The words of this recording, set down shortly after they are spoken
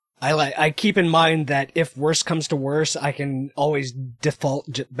I keep in mind that if worse comes to worse, I can always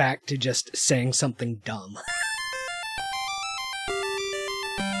default back to just saying something dumb.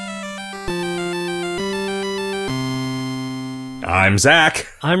 I'm Zach.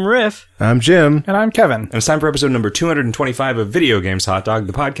 I'm Riff. I'm Jim. And I'm Kevin. And it's time for episode number 225 of Video Games Hot Dog,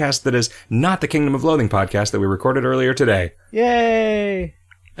 the podcast that is not the Kingdom of Loathing podcast that we recorded earlier today. Yay!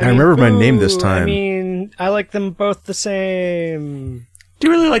 I remember my name this time. I mean, I like them both the same. Do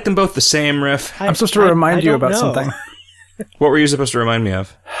you really like them both the same, Riff? I'm supposed to remind you about something. What were you supposed to remind me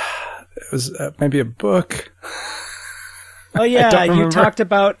of? It was maybe a book. Oh yeah, you talked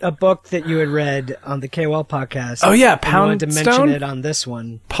about a book that you had read on the KOL podcast. Oh yeah, Poundstone. You wanted to mention Poundstone? it on this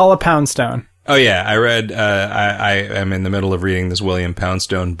one. Paula Poundstone. Oh yeah, I read, I am in the middle of reading this William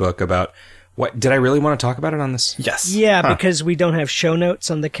Poundstone book about, what, did I really want to talk about it on this? Yes. Yeah, because we don't have show notes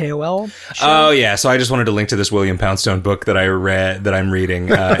on the KOL show. Oh yeah, so I just wanted to link to this William Poundstone book that I read, that I'm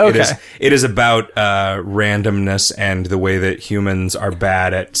reading. Okay. It is about randomness and the way that humans are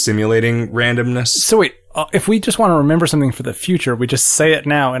bad at simulating randomness. So wait, if we just want to remember something for the future, we just say it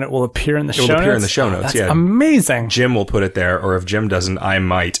now and it will appear in the show notes? It will appear in the show notes, That's yeah. amazing. Jim will put it there, or if Jim doesn't, I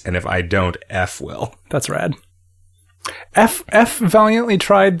might, and if I don't, F will. That's rad. F valiantly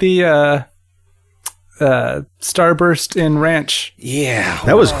tried the Starburst in Ranch. Yeah.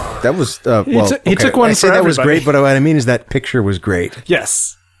 That was he took one I say for that was everybody. great, but what I mean is that picture was great.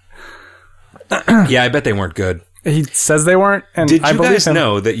 Yes. Yeah, I bet they weren't good. He says they weren't, and Did I you believe guys him.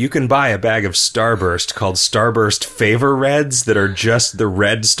 know that you can buy a bag of Starburst called Starburst Favor Reds that are just the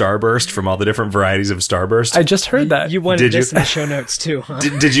red Starburst from all the different varieties of Starburst? I just heard that. You wanted Did this you? in the show notes too, huh?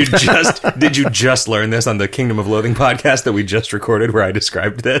 Did you just learn this on the Kingdom of Loathing podcast that we just recorded where I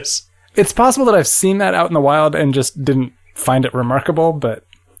described this? It's possible that I've seen that out in the wild and just didn't find it remarkable, but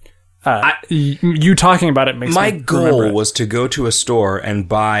you talking about it makes My me goal remember it. was to go to a store and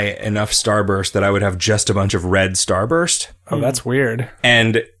buy enough Starburst that I would have just a bunch of red Starburst. Oh, that's weird.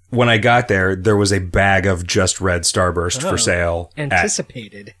 And when I got there, there was a bag of just red Starburst for sale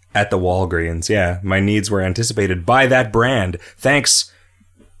Anticipated. at the Walgreens. Yeah, my needs were anticipated by that brand. Thanks,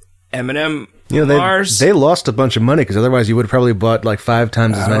 M&M Mars. They lost a bunch of money because otherwise you would have probably bought like 5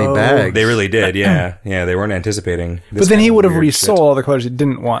 times as many bags. They really did, yeah. Yeah, they weren't anticipating this But then kind he of would have weird resold shit. all the colors he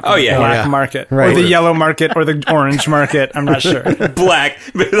didn't want. Oh, yeah, The black yeah. market. Right. Or the yellow market or the orange market. I'm not sure. Black,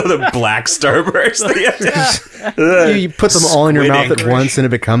 the black Starburst. You put them all in your Squid mouth at ink. once and it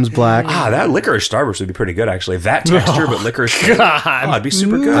becomes black. That licorice Starburst would be pretty good, actually. That texture, but licorice. God. Oh, it'd be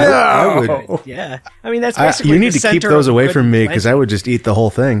super good. I would. Yeah. I mean, that's basically You need the to keep center those of away Good from and me because Plenty. I would just eat the whole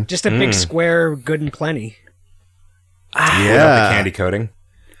thing. Just a big square Good and Plenty. Without the Yeah. candy coating.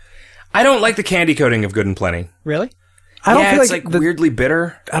 I don't like the candy coating of Good and Plenty. Really? I don't feel it's like like weirdly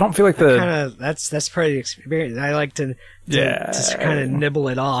bitter. I don't feel like the Kind of. That's part of the experience. I like to kind of nibble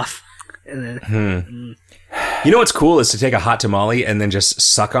it off, and then You know what's cool is to take a hot tamale and then just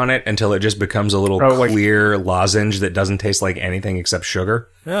suck on it until it just becomes a little clear lozenge that doesn't taste like anything except sugar.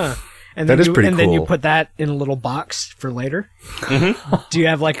 and That then is pretty and then you cool. put that in a little box for later. Do you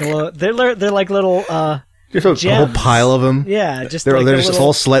have like a little? They're like little. Just a whole Gems. pile of them. Yeah, just They're like just a little,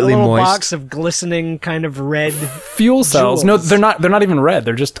 all slightly a little moist. box of glistening kind of red. fuel cells. No, Jewels. they're not. They're not even red.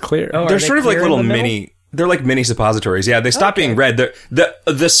 They're just clear. Oh, They're are they sort of like clear in little the middle? mini. They're like mini suppositories. Yeah, they stop being red.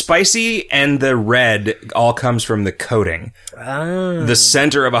 The spicy and the red all comes from the coating. The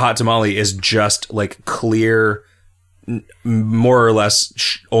center of a hot tamale is just like clear, more or less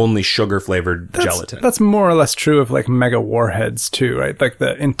only sugar flavored gelatin. That's more or less true of like mega warheads too, right? Like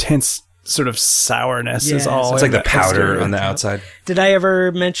the intense sort of sourness is Yeah, all. so It's like in the powder exterior. on the outside. Did I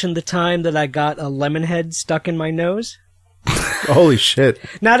ever mention the time that I got a lemon head stuck in my nose? Holy shit.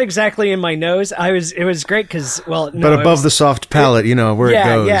 Not exactly in my nose. It was great because, well, no, But it above was- the soft palate, you know, where it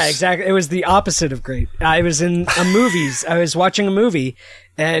goes. Yeah, exactly. It was the opposite of great. I was in a movies. I was watching a movie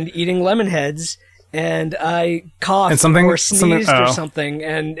and eating lemon heads, and I coughed And something- or sneezed or oh. something,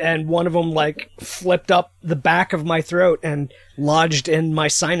 and one of them like flipped up the back of my throat and lodged in my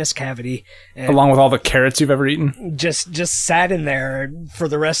sinus cavity, and Along with all the carrots you've ever eaten. just sat in there for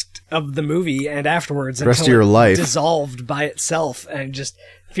the rest of the movie and afterwards The rest of until your it life. dissolved by itself, and just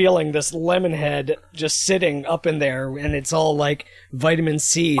feeling this lemon head just sitting up in there, and it's all like vitamin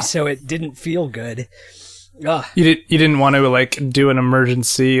C, so it didn't feel good. Ugh. You didn't want to like do an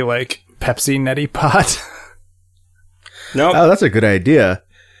emergency like Pepsi neti pot. Nope. Oh, that's a good idea.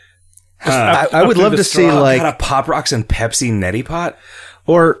 I would through love the to see straw. like, Got a Pop Rocks and Pepsi neti pot?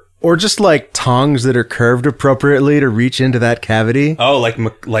 or just like tongs that are curved appropriately to reach into that cavity. Oh, like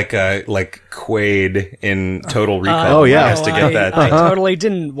Quaid in Total Recall. Oh, yeah. Has to get that I thing. totally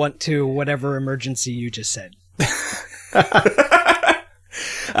didn't want to, whatever emergency you just said.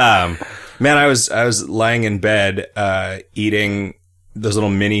 Man, I was lying in bed, eating those little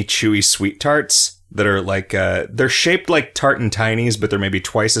mini chewy sweet tarts that are like, they're shaped like Tartan Tinies, but they're maybe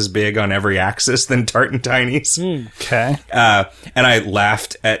twice as big on every axis than Tartan Tinies. Okay. And I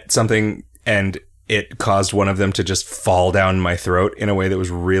laughed at something, and it caused one of them to just fall down my throat in a way that was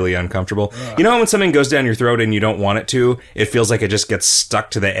really uncomfortable. You know when something goes down your throat and you don't want it to, it feels like it just gets stuck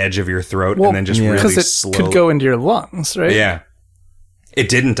to the edge of your throat and then just really because it slow. could go into your lungs, right? Yeah. It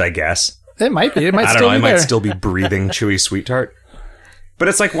didn't, I guess. It might be. It might I don't still know. I be might there. still be breathing chewy sweet tart. But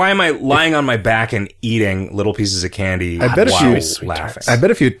it's like, why am I lying on my back and eating little pieces of candy I bet if while you- laughing? I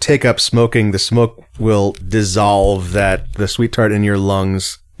bet if you take up smoking, the smoke will dissolve the sweet tart in your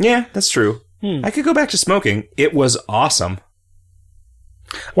lungs. Yeah, that's true. I could go back to smoking. It was awesome.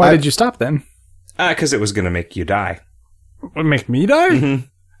 Why did you stop then? Because it was going to make you die. Would make me die?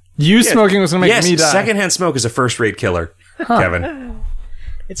 You smoking was going to make me die. Secondhand smoke is a first-rate killer, Kevin.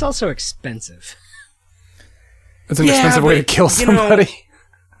 It's also expensive. It's an expensive way to kill somebody.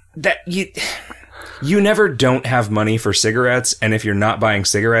 That you never don't have money for cigarettes, and if you're not buying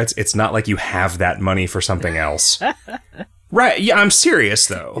cigarettes, it's not like you have that money for something else. Right? Yeah, I'm serious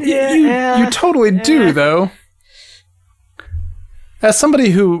though. You totally do, though. As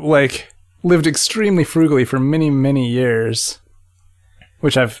somebody who lived extremely frugally for many, many years,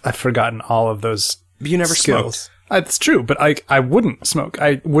 which I've forgotten all of those. You never skills. smoked. It's true, but I wouldn't smoke.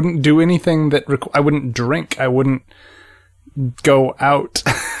 I wouldn't do anything that I wouldn't drink. I wouldn't go out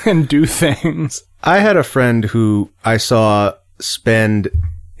and do things. I had a friend who I saw spend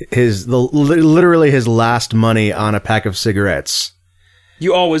literally his last money on a pack of cigarettes.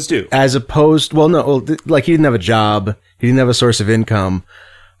 You always do. As opposed, like he didn't have a job, he didn't have a source of income,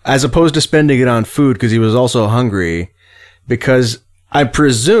 as opposed to spending it on food because he was also hungry, because I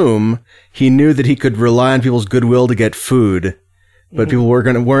presume he knew that he could rely on people's goodwill to get food, but people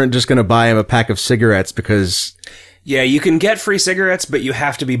weren't just gonna buy him a pack of cigarettes because... Yeah, you can get free cigarettes, but you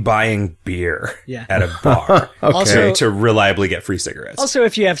have to be buying beer at a bar Also- to reliably get free cigarettes. Also,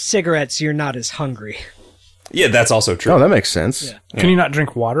 if you have cigarettes, you're not as hungry. Yeah, that's also true. Oh, that makes sense. Yeah. Can you not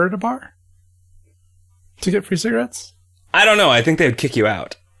drink water at a bar to get free cigarettes? I don't know. I think they would kick you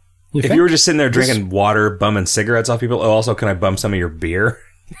out. If you were just sitting there drinking water, bumming cigarettes off people, also, can I bum some of your beer?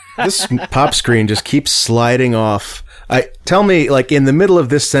 This pop screen just keeps sliding off. Tell me, in the middle of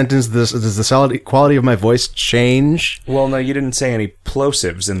this sentence, does the solid quality of my voice change? Well, no, you didn't say any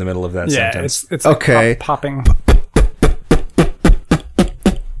plosives in the middle of that sentence. It's Okay. popping.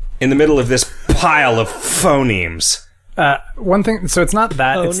 In the middle of this pile of phonemes. One thing, so it's not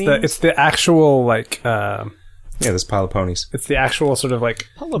that. Phonemes? It's the actual Yeah, this pile of ponies. it's the actual sort of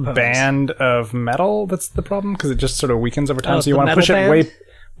Poloponies. band of metal that's the problem, because it just sort of weakens over time. Oh, so you the want to metal push it band?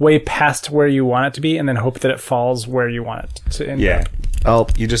 way past where you want it to be, and then hope that it falls where you want it to end Yeah.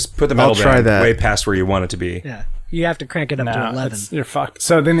 up. You just put the metal try band that. way past where you want it to be. Yeah. You have to crank it up to No, 11. you're fucked.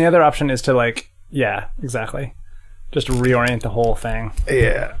 So then the other option is to yeah, exactly. Just reorient the whole thing.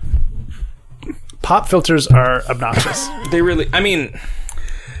 Yeah. Pop filters are obnoxious. They really, I mean,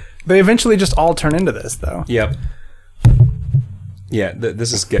 They eventually just all turn into this, though. yep. Yeah,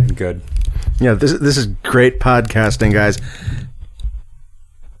 this is getting good. Yeah, this is great podcasting, guys.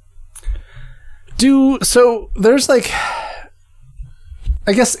 So there's I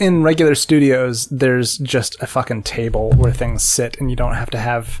guess in regular studios, there's just a fucking table where things sit, and you don't have to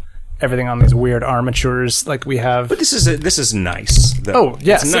have everything on these weird armatures like we have. But this is nice. Though. Oh,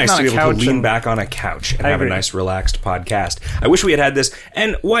 yeah, it's sitting nice on to a be able to couch lean and- back on a couch and I have a agree. nice, relaxed podcast. I wish we had this.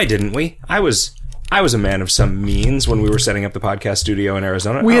 And why didn't we? I was a man of some means when we were setting up the podcast studio in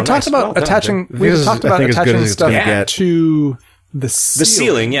Arizona. We Oh, had talked nice. about Well done, attaching. Jim. We had This is- talked I about think as good attaching as it's stuff gonna get. to the The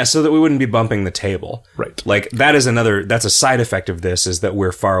ceiling, yeah, so that we wouldn't be bumping the table. Right. Like, that's a side effect of this, is that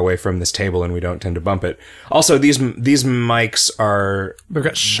we're far away from this table and we don't tend to bump it. Also, these mics are They've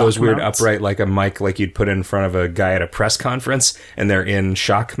got shock those weird mounts. upright, like a mic like you'd put in front of a guy at a press conference, and they're in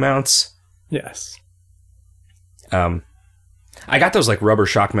shock mounts. Yes. I got those like rubber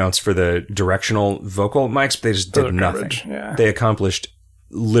shock mounts for the directional vocal mics, but they just Those did are nothing. garbage, yeah. They accomplished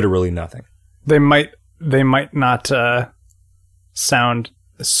literally nothing. They might not sound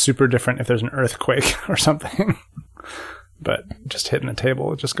super different if there's an earthquake or something. But just hitting the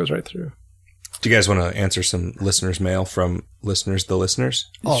table, it just goes right through. Do you guys want to answer some listeners' mail from listeners, the listeners?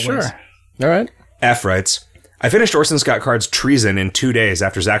 Always. Sure. All right. F writes, I finished Orson Scott Card's Treason in 2 days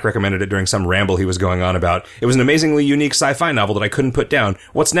after Zach recommended it during some ramble he was going on about. It was an amazingly unique sci-fi novel that I couldn't put down.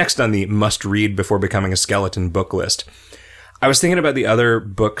 What's next on the must-read before becoming a skeleton book list? I was thinking about the other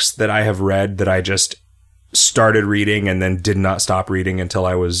books that I have read that I just started reading and then did not stop reading until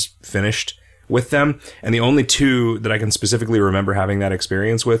I was finished. with them. And the only two that I can specifically remember having that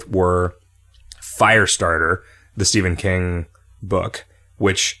experience with were Firestarter, the Stephen King book,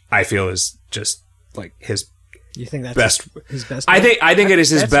 which I feel is just like his You think that's best. his best? I think it is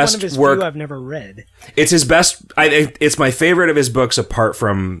his that's best one of his work. Few I've never read. It's his best. It's my favorite of his books, apart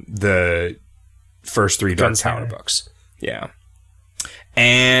from the first three Dark Tower books. Yeah,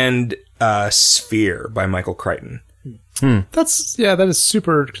 and Sphere by Michael Crichton. That is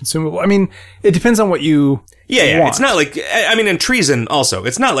super consumable. I mean, it depends on what you want. It's not like, I mean, and Treason also.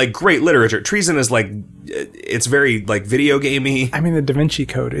 It's not like great literature. Treason is like, it's very like video gamey. I mean, the Da Vinci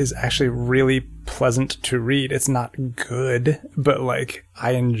Code is actually really pleasant to read. It's not good, but like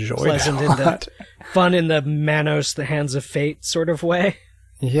I enjoyed Pleasant it a in the lot. fun in the Manos, the Hands of Fate sort of way.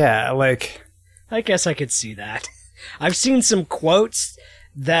 Yeah, like I guess I could see that. I've seen some quotes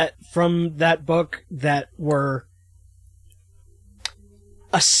that from that book that were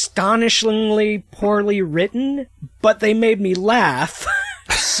astonishingly poorly written, but they made me laugh.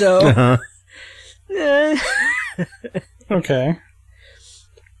 So, okay.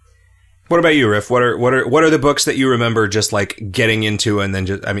 What about you, Riff? What are the books that you remember just like getting into and then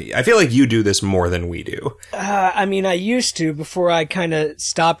just? I mean, I feel like you do this more than we do. I mean, I used to before I kind of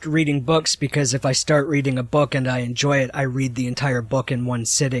stopped reading books, because if I start reading a book and I enjoy it, I read the entire book in one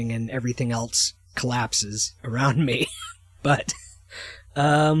sitting and everything else collapses around me. But,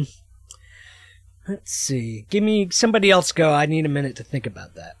 let's see. Give me somebody else go. I need a minute to think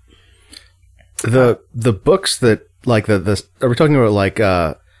about that. The books that like the are we talking about like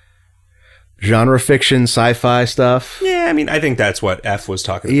genre fiction, sci-fi stuff? Yeah, I mean, I think that's what F was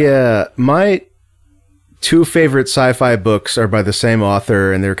talking about. Yeah, my two favorite sci-fi books are by the same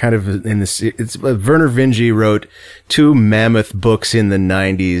author, and they're kind of in this. It's Werner Vinge wrote two mammoth books in the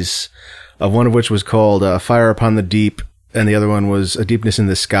 90s, one of which was called Fire Upon the Deep, and the other one was A Deepness in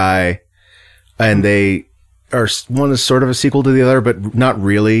the Sky. And they are, one is sort of a sequel to the other, but not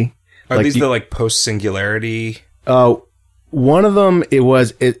really. Are these the like post-singularity? One of them,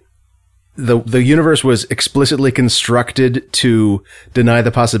 the universe was explicitly constructed to deny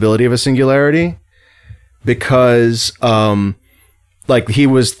the possibility of a singularity, because like he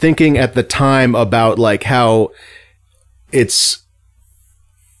was thinking at the time about like how it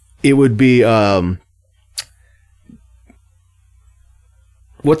would be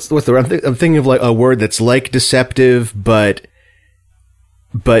what's the I'm thinking of like a word that's like deceptive, but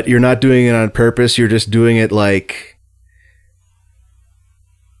you're not doing it on purpose, you're just doing it like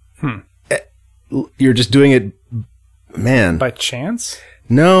you're just doing it, man. By chance?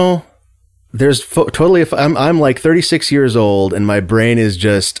 No, there's totally. I'm like 36 years old, and my brain is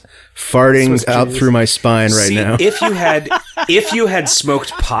just farting out through my spine now. If you had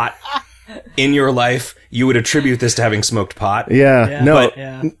smoked pot in your life, you would attribute this to having smoked pot. Yeah. No.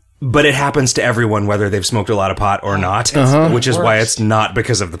 But it happens to everyone, whether they've smoked a lot of pot or not, which is why it's not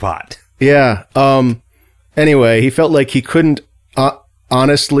because of the pot. Yeah. Anyway, he felt like he couldn't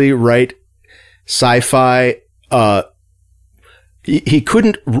honestly write sci-fi. He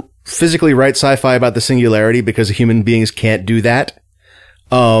couldn't physically write sci-fi about the singularity because human beings can't do that.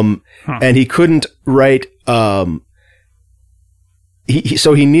 And he couldn't write. So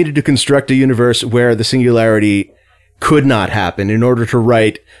he needed to construct a universe where the singularity could not happen in order to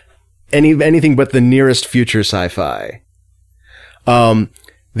write anything but the nearest future sci-fi.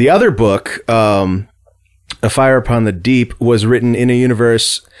 The other book, A Fire Upon the Deep, was written in a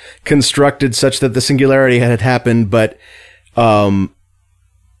universe constructed such that the singularity had happened, but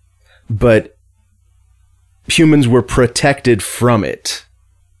humans were protected from it.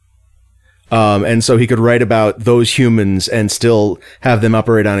 And so he could write about those humans and still have them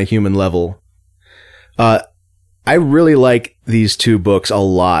operate on a human level. I really like these two books a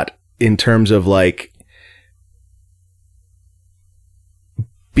lot in terms of like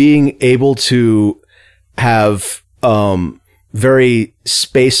being able to have very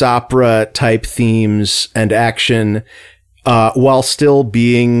space opera type themes and action while still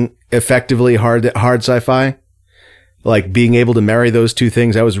being effectively hard sci-fi. Like being able to marry those two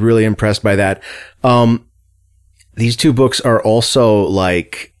things, I was really impressed by that. These two books are also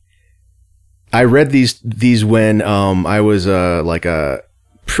like, I read these when I was like a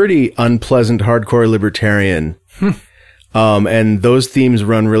pretty unpleasant hardcore libertarian. And those themes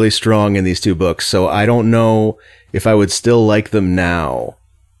run really strong in these two books, so I don't know if I would still like them now.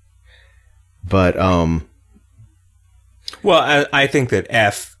 But well, I think that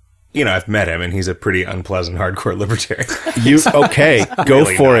F, I've met him, and he's a pretty unpleasant hardcore libertarian. Okay, go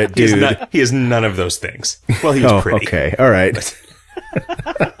really for it, dude. He is none of those things. Well, he's pretty. Okay, all right.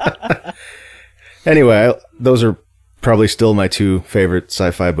 Anyway, those are probably still my two favorite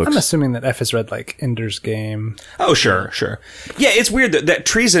sci-fi books. I'm assuming that F has read like Ender's Game. Oh, sure. Yeah, it's weird that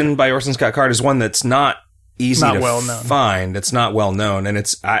Treason by Orson Scott Card is one that's not easy to well known. find. It's not well known, and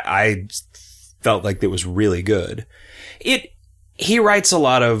I felt like it was really good. He writes a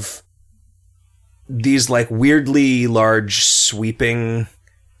lot of these like weirdly large sweeping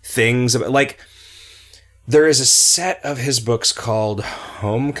things. Like there is a set of his books called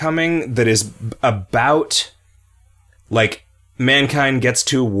Homecoming that is about like mankind gets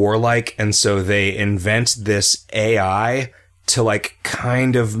too warlike, and so they invent this AI to like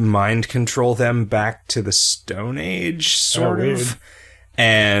kind of mind control them back to the Stone Age, sort of.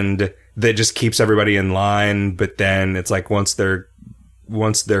 And that just keeps everybody in line. But then it's like once they're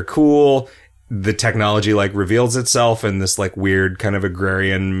cool, the technology like reveals itself, and this like weird kind of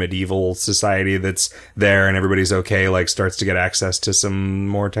agrarian medieval society that's there, and everybody's okay, like starts to get access to some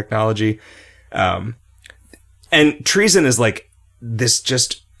more technology. And Treason is like this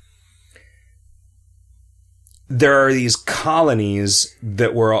just... There are these colonies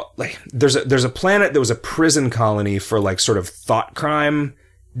that were like... There's a planet that was a prison colony for like sort of thought crime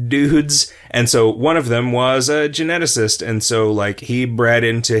dudes. And so one of them was a geneticist. And so like he bred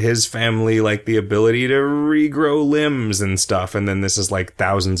into his family like the ability to regrow limbs and stuff. And then this is like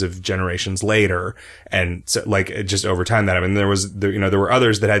thousands of generations later. And so like just over time that, I mean, there were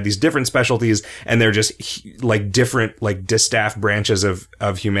others that had these different specialties, and they're just like different, like distaff branches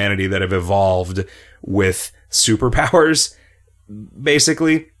of humanity that have evolved with superpowers,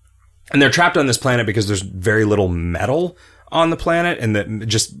 basically. And they're trapped on this planet because there's very little metal on the planet, and that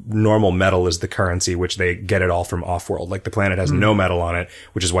just normal metal is the currency, which they get it all from off-world. Like the planet has no metal on it,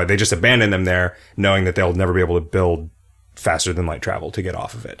 which is why they just abandon them there, knowing that they'll never be able to build faster than light travel to get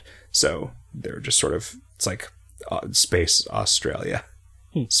off of it. So they're just sort of, it's like Space Australia.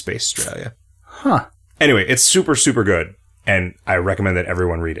 Space Australia. Huh. Anyway, it's super, super good, and I recommend that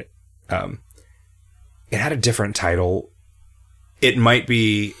everyone read it. It had a different title. It might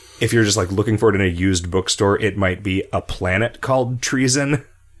be, if you're just like looking for it in a used bookstore, it might be A Planet Called Treason,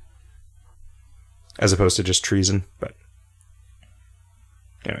 as opposed to just Treason. But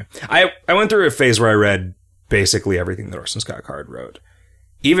anyway, I went through a phase where I read basically everything that Orson Scott Card wrote.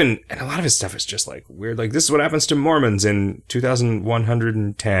 And a lot of his stuff is just like weird. Like, this is what happens to Mormons in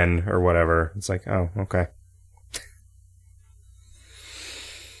 2110 or whatever. It's like, oh, okay.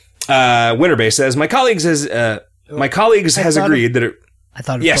 Winterbay says, my colleagues has agreed that it... I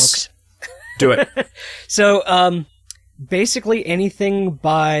thought of yes, books. Do it. So, basically anything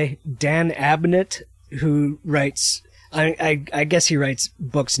by Dan Abnett, who writes, I guess he writes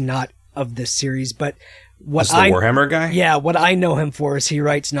books not of this series, but what That's the Warhammer guy? Yeah, what I know him for is he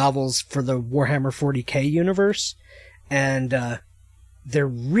writes novels for the Warhammer 40K universe, and they're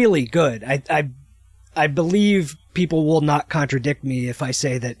really good. I believe people will not contradict me if I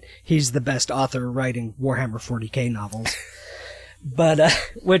say that he's the best author writing Warhammer 40K novels. But,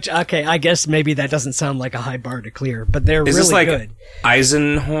 which, okay, I guess maybe that doesn't sound like a high bar to clear, but they're Is really this like good.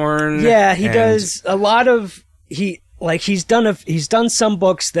 Eisenhorn? Yeah, he does a lot of, he's done some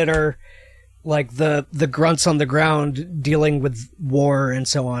books that are like the grunts on the ground dealing with war and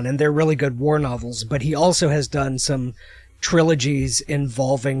so on, and they're really good war novels, but he also has done some trilogies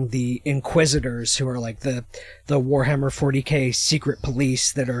involving the Inquisitors, who are like the Warhammer 40K secret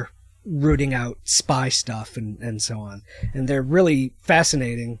police that are rooting out spy stuff and so on. And they're really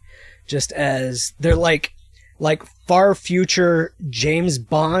fascinating, just as they're like far future James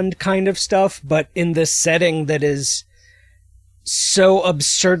Bond kind of stuff, but in this setting that is so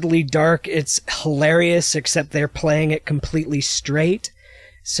absurdly dark it's hilarious, except they're playing it completely straight.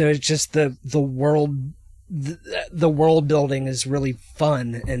 So it's just the world building is really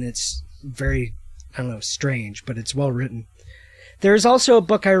fun, and it's very, I don't know, strange, but it's well written. There's also a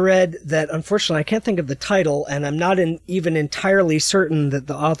book I read that, unfortunately, I can't think of the title, and I'm not even entirely certain that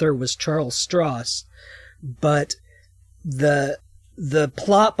the author was Charles Stross, but the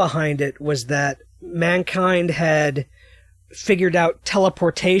plot behind it was that mankind had figured out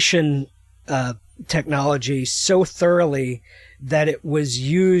teleportation technology so thoroughly that it was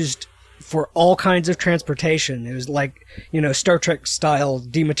used for all kinds of transportation. It was like, Star Trek style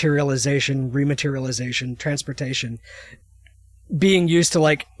dematerialization, rematerialization, transportation, being used to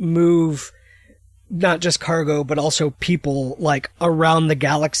like move not just cargo, but also people like around the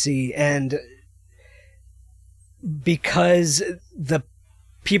galaxy. And because the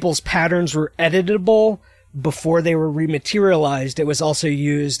people's patterns were editable before they were rematerialized, it was also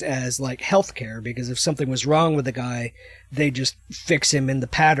used as like healthcare, because if something was wrong with the guy, they just fix him in the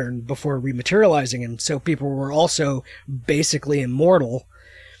pattern before rematerializing him. So people were also basically immortal.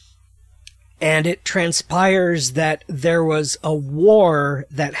 And it transpires that there was a war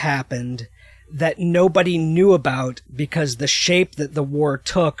that happened that nobody knew about because the shape that the war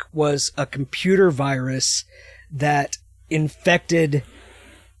took was a computer virus that infected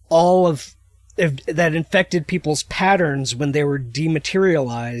that infected people's patterns when they were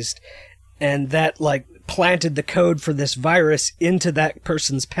dematerialized, and that like planted the code for this virus into that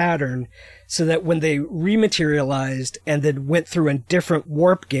person's pattern so that when they rematerialized and then went through a different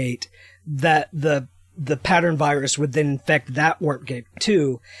warp gate, that the pattern virus would then infect that warp gate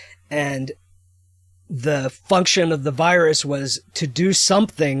too. And the function of the virus was to do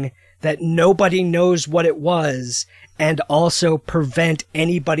something that nobody knows what it was, and also prevent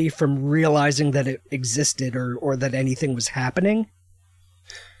anybody from realizing that it existed or that anything was happening.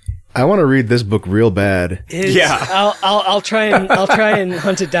 I want to read this book real bad. I'll try and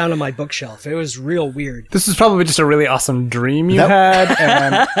hunt it down on my bookshelf. It was real weird. This is probably just a really awesome dream you had,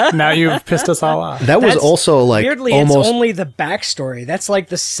 and now you've pissed us all off. That was also like weirdly, almost... it's only the backstory. That's like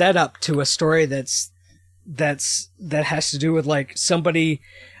the setup to a story that has to do with like somebody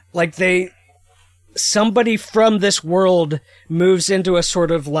from this world moves into a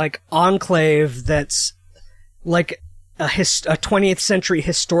sort of like enclave that's like a 20th century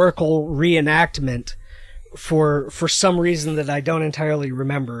historical reenactment for some reason that I don't entirely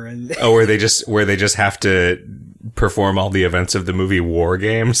remember. And where they just have to perform all the events of the movie War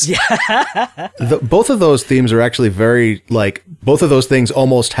Games. Yeah. Both of those themes are actually very like, both of those things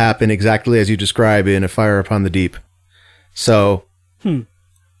almost happen exactly as you describe in A Fire Upon the Deep. So I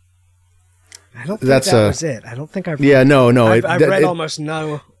don't think that was it. I don't think I've read almost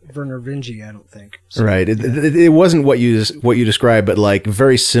no Werner Vinge, I don't think. So. Right. It wasn't what you described, but like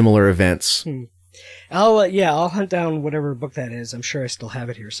very similar events. I'll hunt down whatever book that is. I'm sure I still have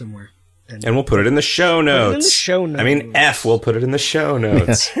it here somewhere. And we'll put it in the show notes. I mean, we'll put it in the show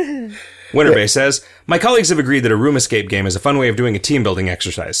notes. Winterbay says, my colleagues have agreed that a room escape game is a fun way of doing a team building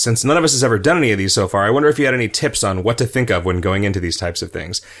exercise. Since none of us has ever done any of these so far, I wonder if you had any tips on what to think of when going into these types of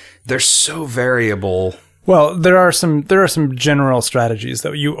things. They're so variable. Well, there are some general strategies,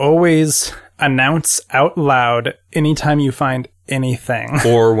 though. You always announce out loud anytime you find anything.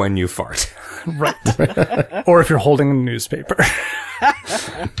 Or when you fart. Right. Or if you're holding a newspaper.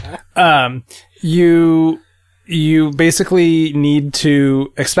 You basically need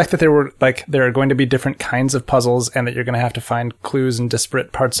to expect that there are going to be different kinds of puzzles, and that you're going to have to find clues in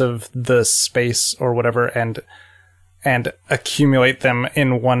disparate parts of the space or whatever, and accumulate them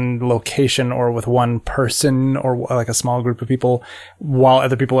in one location or with one person or like a small group of people while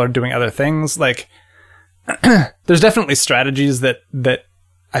other people are doing other things. Like, there's definitely strategies that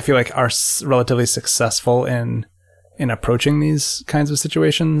I feel like are relatively successful in approaching these kinds of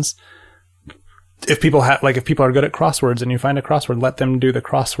situations. If people are good at crosswords and you find a crossword, let them do the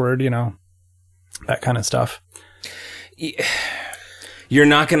crossword, that kind of stuff. You're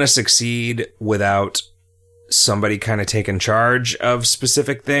not going to succeed without somebody kind of taking charge of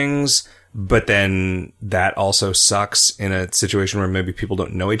specific things, but then that also sucks in a situation where maybe people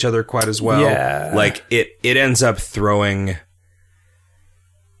don't know each other quite as well. Yeah. Like it ends up throwing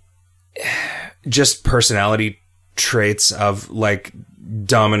just personality traits of like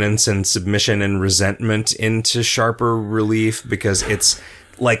dominance and submission and resentment into sharper relief because it's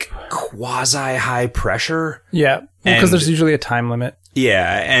like quasi high pressure. Yeah. Because there's usually a time limit.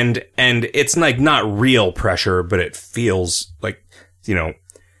 Yeah, and it's like not real pressure, but it feels like,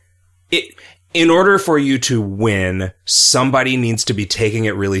 it. In order for you to win, somebody needs to be taking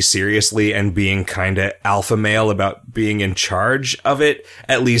it really seriously and being kind of alpha male about being in charge of it,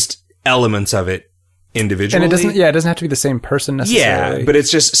 at least elements of it individually. And it doesn't have to be the same person necessarily. Yeah, but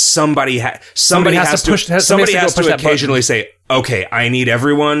it's just somebody has to occasionally say, okay, I need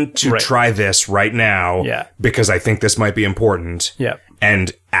everyone to try this right now because I think this might be important. Yeah.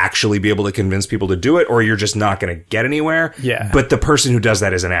 And actually be able to convince people to do it, or you're just not going to get anywhere. Yeah. But the person who does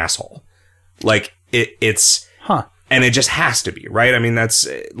that is an asshole. Like, it's... Huh. And it just has to be, right? I mean, that's,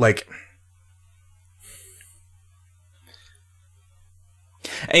 like...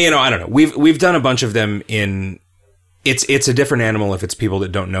 And, I don't know. We've done a bunch of them in... It's a different animal if it's people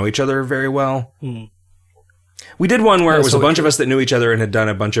that don't know each other very well. We did one where it was a bunch of us that knew each other and had done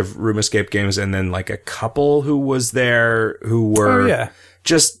a bunch of room escape games, and then like a couple who was there who were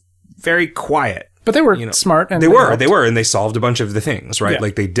just very quiet. But they were smart. And they were, and they solved a bunch of the things, right? Yeah.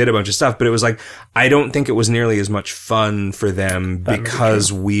 Like they did a bunch of stuff, but it was like, I don't think it was nearly as much fun for them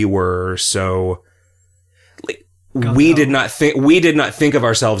because we were so... We did not think of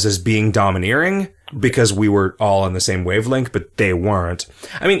ourselves as being domineering because we were all on the same wavelength, but they weren't.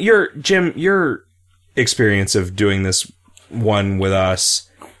 I mean, Jim, your experience of doing this one with us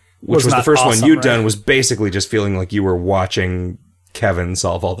which was the not first awesome, one you'd right? done, was basically just feeling like you were watching Kevin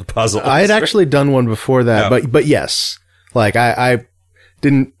solve all the puzzles. I had actually done one before that, Oh. but yes, like I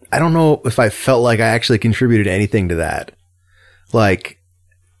don't know if I felt like I actually contributed anything to that. Like,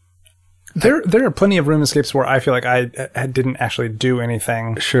 There are plenty of room escapes where I feel like I didn't actually do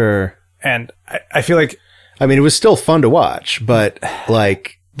anything, sure. and I feel like I mean, it was still fun to watch, but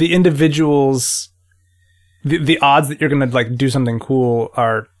like, the individuals, the odds that you're gonna like do something cool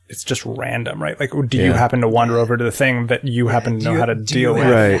it's just random, right? Like, do you Yeah. happen to wander over to the thing that you happen to know how to deal with?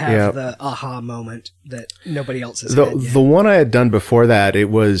 Right, Have yeah. the aha moment that nobody else has had yet. the one I had done before that, it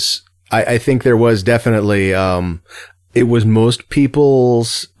was, I think there was definitely, it was most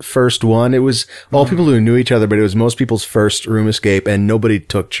people's first one. It was all people who knew each other, but it was most people's first room escape, and nobody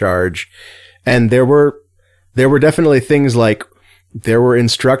took charge. And there were definitely things like, there were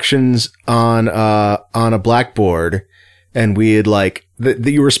instructions on a blackboard, and we had like, that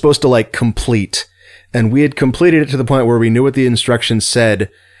you were supposed to like complete, and we had completed it to the point where we knew what the instructions said,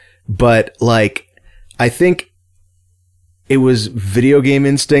 but like, I think it was video game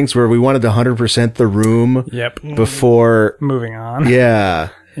instincts where we wanted to 100% the room Yep. before, Moving on. yeah.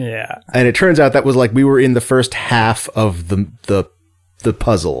 Yeah. And it turns out that was like, we were in the first half of the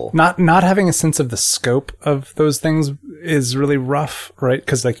puzzle. Not having a sense of the scope of those things is really rough, right?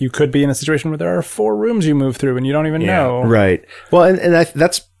 Because like you could be in a situation where there are 4 rooms you move through and you don't even know. Right. Well, and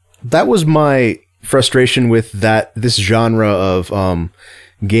that was my frustration with this genre of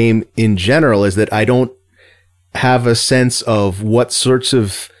game in general, is that I don't have a sense of what sorts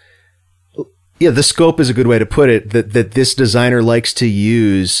of, the scope is a good way to put it, that this designer likes to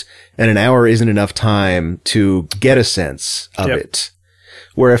use, and an hour isn't enough time to get a sense of Yep. it.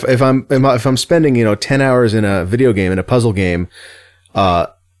 Where if I'm spending 10 hours in a video game, in a puzzle game,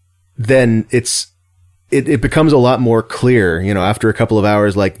 then it becomes a lot more clear, after a couple of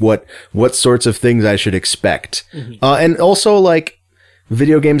hours, like what sorts of things I should expect. And also, like,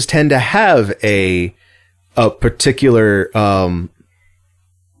 video games tend to have a particular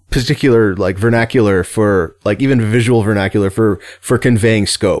like vernacular for, like, even visual vernacular for conveying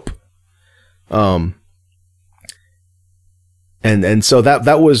scope. And so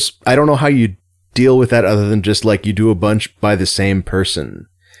that was, I don't know how you deal with that other than just like you do a bunch by the same person.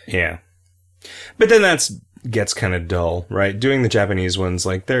 Yeah. But then gets kind of dull, right? Doing the Japanese ones,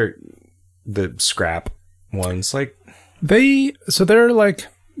 like they're the scrap ones, like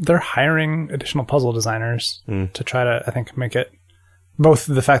They're hiring additional puzzle designers to try to, I think, make it both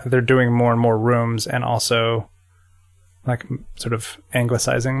the fact that they're doing more and more rooms and also like sort of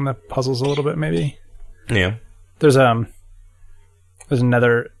anglicizing the puzzles a little bit, maybe. yeah. There's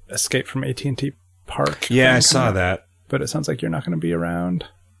another Escape from AT&T Park. Yeah, thing I saw coming up, that. but it sounds like you're not going to be around.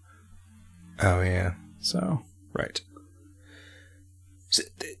 Oh yeah. So Right. So,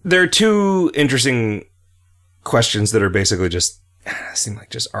 there are 2 interesting questions that are basically just seem like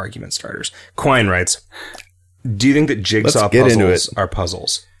just argument starters. Quine writes, "Do you think that jigsaw Let's get into puzzles it. are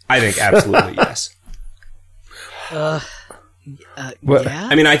puzzles?" I think absolutely yes. What- Yeah.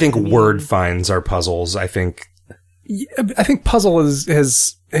 I mean, I think word finds are puzzles. I think puzzle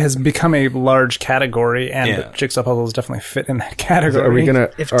has become a large category, and Yeah. jigsaw puzzles definitely fit in that category. Are we going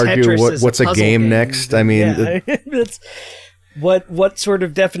to If argue Tetris is what's a puzzle game next? then- I mean, yeah, that's what sort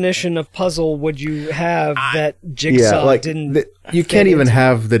of definition of puzzle would you have that Jigsaw didn't? You can't even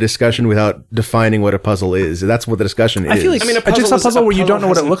have the discussion without defining what a puzzle is. That's what the discussion is. I feel like I mean, a a puzzle jigsaw is- puzzle a where you puzzle don't know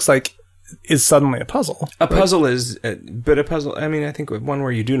what it hasn't- looks like is suddenly a puzzle. a puzzle is, but a puzzle, I mean, I think one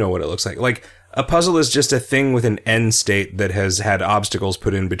where you do know what it looks like. Like, a puzzle is just a thing with an end state that has had obstacles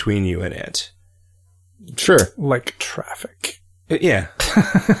put in between you and it. sure. Like traffic. Yeah.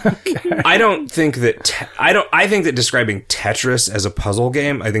 I don't think that I think that describing Tetris as a puzzle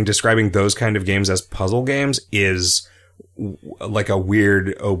game, I think describing those kind of games as puzzle games is like a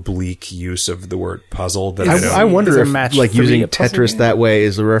weird oblique use of the word puzzle that I don't. I wonder Is a if match like 3 using a puzzle Tetris game? that way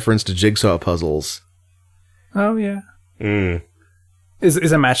is a reference to jigsaw puzzles. Oh yeah. Mm.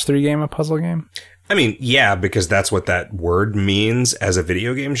 Is a match 3 game a puzzle game? I mean, yeah, because that's what that word means as a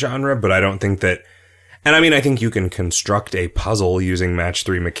video game genre, but I don't think that. And I mean, I think you can construct a puzzle using match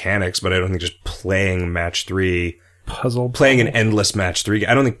 3 mechanics, but I don't think just playing match 3, playing an endless match 3.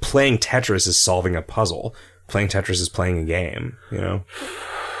 I don't think playing Tetris is solving a puzzle. Playing Tetris is playing a game, you know?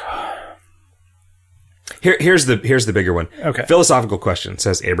 Here's the bigger one. Okay. Philosophical question,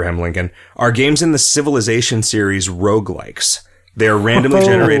 says Abraham Lincoln. Are games in the Civilization series roguelikes? They are randomly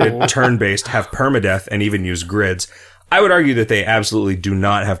generated, turn-based, have permadeath, and even use grids. I would argue that they absolutely do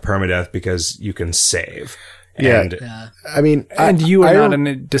not have permadeath because you can save. Yeah. And I mean, And you are not in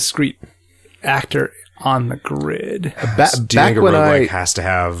a discrete actor on the grid. Do you think a roguelike has to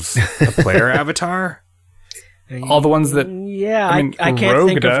have a player avatar? All the ones that... Yeah, I mean, I can't Rogue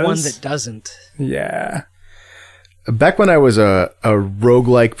think of one does. that doesn't. Yeah. Back when I was a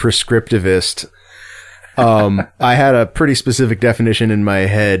roguelike prescriptivist, I had a pretty specific definition in my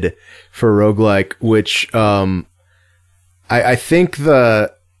head for roguelike, which I think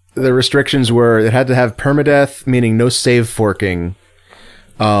the restrictions were it had to have permadeath, meaning no save forking.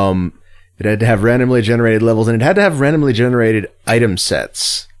 It had to have randomly generated levels, and it had to have randomly generated item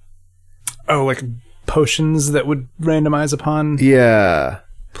sets. Oh, like potions that would randomize upon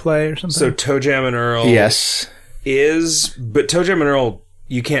play or something? So Toe Jam and Earl Yes. But Toe Jam and Earl,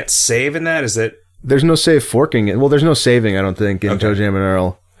 you can't save in that? Is it? There's no save forking. Well, there's no saving, I don't think, in Toe Jam and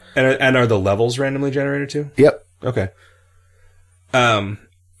Earl. And are the levels randomly generated too? Yep. Okay. I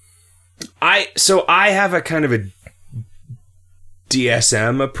have a kind of a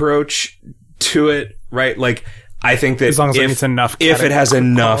DSM approach to it, right? Like, I think that as long as it meets enough, if it has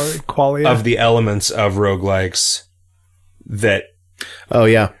enough quality of the elements of roguelikes that, oh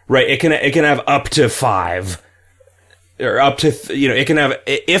yeah, right, it can have up to 5 or up to it can have,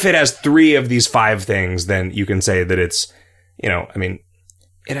 if it has 3 of these 5 things, then you can say that it's, I mean,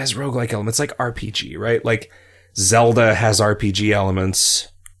 it has roguelike elements like RPG, right? Like Zelda has RPG elements.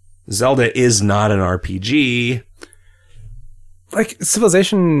 Zelda is not an RPG. Like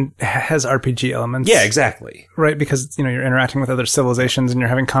Civilization has RPG elements. Yeah, exactly. Right, because you're interacting with other civilizations and you're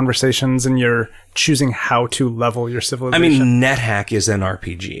having conversations and you're choosing how to level your civilization. I mean, NetHack is an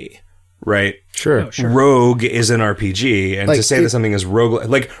RPG, right? Sure. Rogue is an RPG, and Like, to say that something is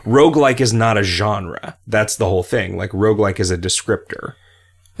roguelike is not a genre. That's the whole thing. Like roguelike is a descriptor.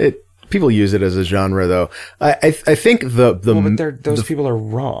 People use it as a genre, though. I think Those people are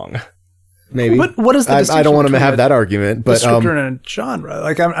wrong. Maybe. What is the distinction? I don't want to between have that argument, but descriptor and a genre.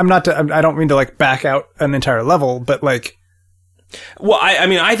 Like I'm not. I don't mean to like back out an entire level, but like. Well, I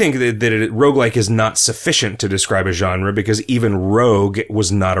mean, I think that roguelike is not sufficient to describe a genre because even Rogue was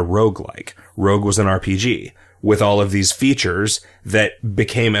not a roguelike. Rogue was an RPG with all of these features that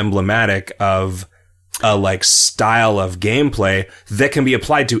became emblematic of a like style of gameplay that can be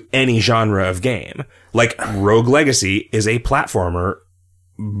applied to any genre of game. Like Rogue Legacy is a platformer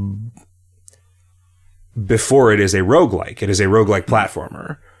before it is a roguelike. It is a roguelike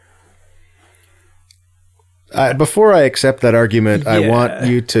platformer. Before I accept that argument, I want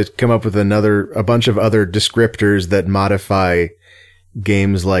you to come up with a bunch of other descriptors that modify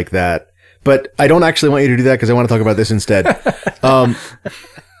games like that. But I don't actually want you to do that because I want to talk about this instead. To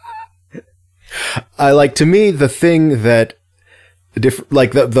me, the thing that,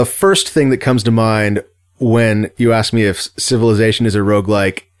 the first thing that comes to mind when you ask me if Civilization is a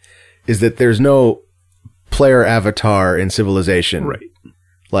roguelike is that there's no player avatar in Civilization. Right.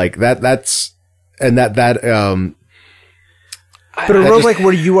 Like that's, and that but a roguelike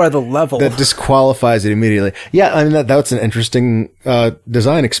where you are the level. that disqualifies it immediately. Yeah, I mean that's an interesting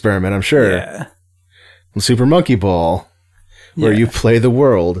design experiment, I'm sure. Yeah. Super Monkey Ball, where you play the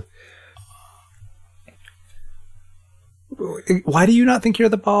world. Why do you not think you're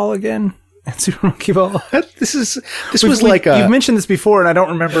the ball again? Super Monkey Ball. This was like you've mentioned this before, and I don't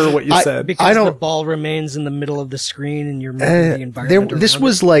remember what you said. Because the ball remains in the middle of the screen, and you're moving the environment. This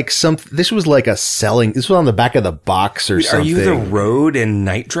was like a selling. This was on the back of the box or something. Are you the road in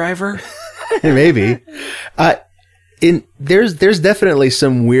Night Driver? Maybe. There's definitely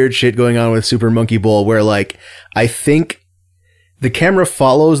some weird shit going on with Super Monkey Ball where like I think the camera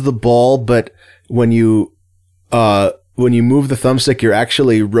follows the ball, but when you move the thumbstick, you're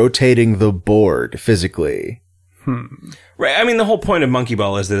actually rotating the board physically. Right. I mean, the whole point of Monkey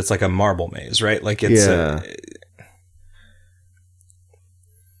Ball is that it's like a marble maze, right? Like it's.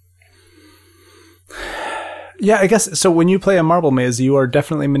 Yeah, I guess so. When you play a marble maze, you are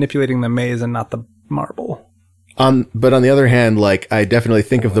definitely manipulating the maze and not the marble. But on the other hand, like I definitely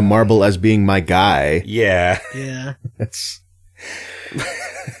think of the marble as being my guy. Yeah. Yeah. That's.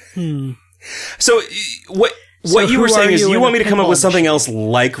 So what you were saying is you want me to come up with something else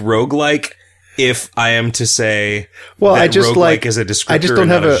like roguelike if I am to say that roguelike is a descriptor and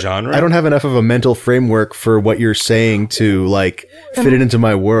not a genre? I don't have enough of a mental framework for what you're saying to like fit it into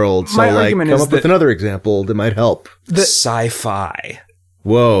my world. So like come up with another example that might help. Sci-fi.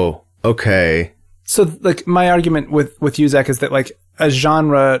 Whoa. Okay. So like my argument with you, Zach, is that like a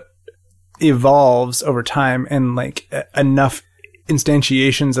genre evolves over time and like enough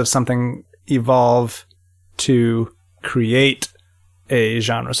instantiations of something evolve to create a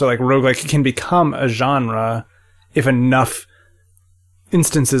genre. So like roguelike can become a genre if enough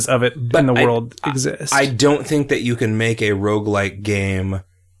instances of it in the world exist. I don't think that you can make a roguelike game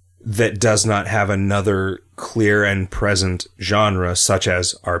that does not have another clear and present genre such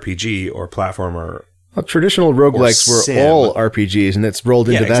as RPG or platformer. Well, traditional roguelikes were Sim. all RPGs, and it's rolled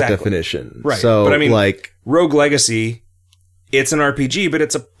into Yeah, that exactly. definition. Right. So, But I mean, like, Rogue Legacy, it's an RPG, but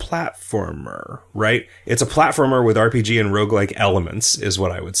it's a platformer, right? It's a platformer with RPG and roguelike elements, is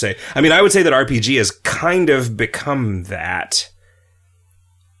what I would say. I mean, I would say that RPG has kind of become that.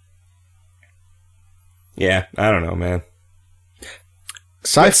 Yeah, I don't know, man.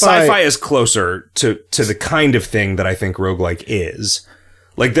 But sci-fi is closer to the kind of thing that I think roguelike is.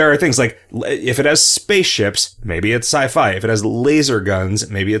 Like, there are things like, if it has spaceships, maybe it's sci-fi. If it has laser guns,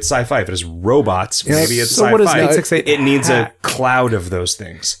 maybe it's sci-fi. If it has robots, maybe it's so sci-fi. what does 868 It needs a hack? cloud of those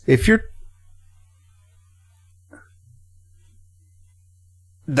things. if you're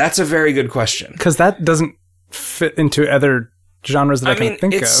That's a very good question. Because that doesn't fit into other genres that I, mean, can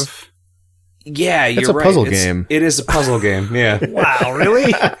think it's- of. Yeah, you're a right. puzzle game. It is a puzzle game, yeah. Wow,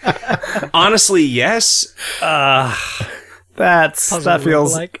 really? Honestly, yes. That Puzzle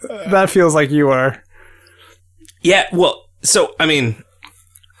feels roguelike. that feels like you are. Yeah, well, so I mean,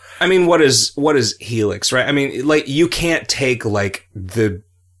 what is Helix, right? I mean, like, you can't take like the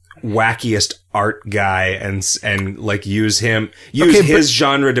wackiest art guy and like use his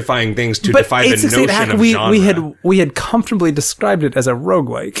genre defying things to defy the 868 notion Hack, of genre. we had comfortably described it as a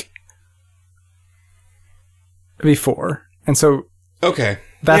roguelike before, and so Okay,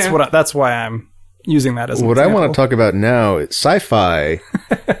 that's yeah. that's why I'm using that as an what I example. want to talk about now is sci-fi.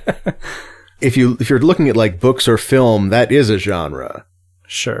 if you're looking at like books or film, that is a genre.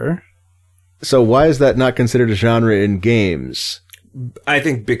 Sure. So why is that not considered a genre in games? I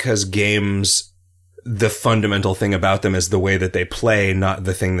think because games, the fundamental thing about them is the way that they play, not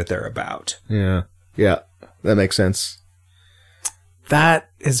the thing that they're about. Yeah, that makes sense. That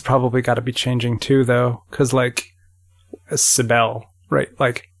is probably got to be changing too, though, because like Sibel, right?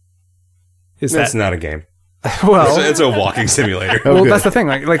 Like, is That's that not a game. well? It's a walking simulator. Oh, well, good. that's the thing.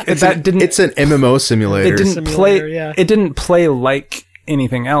 Like that didn't. It's an MMO simulator. It didn't Simulator, play. yeah. It didn't play like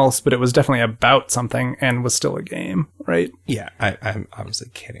anything else, but it was definitely about something and was still a game, right? Yeah, I'm obviously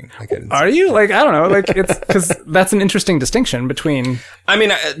kidding. Like, I didn't Are you? Like, I don't know. Like, it's because that's an interesting distinction between. I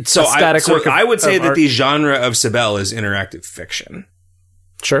mean, so static work of- I would say of that art. the genre of Sibel is interactive fiction,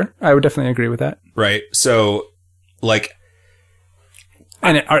 Sure, I would definitely agree with that. right? So, like,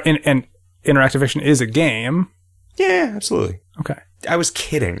 And interactive fiction is a game. yeah, absolutely. Okay. I was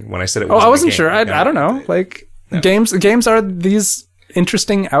kidding when I said it. Oh, wasn't I wasn't a game. sure. I don't know. Like games are these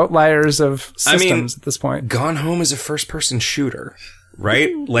interesting outliers of I systems mean, at this point. Gone Home is a first-person shooter,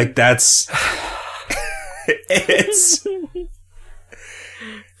 right? Like, that's it's.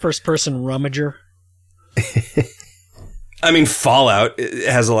 First person rummager. I mean, Fallout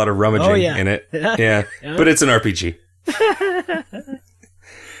has a lot of rummaging Oh, yeah. in it. Yeah. Yeah, but it's an RPG.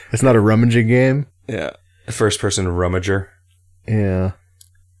 It's not a rummaging game. Yeah, first-person rummager. Yeah.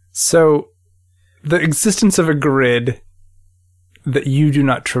 So, the existence of a grid that you do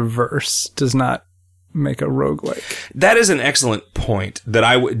not traverse does not make a roguelike. That is an excellent point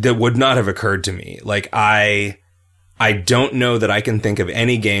that would not have occurred to me. Like, I don't know that I can think of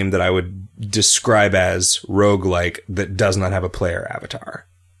any game that I would describe as roguelike that does not have a player avatar.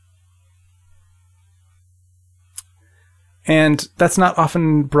 And that's not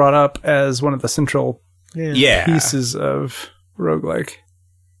often brought up as one of the central Yeah. pieces of roguelike.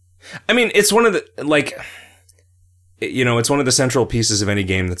 I mean, it's one of the, like, it's one of the central pieces of any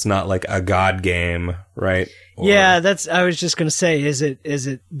game that's not like a god game, right? Or- Yeah, I was just gonna say, is it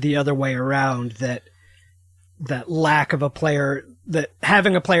the other way around, that lack of a player, that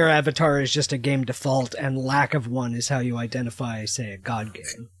having a player avatar is just a game default, and lack of one is how you identify, say, a god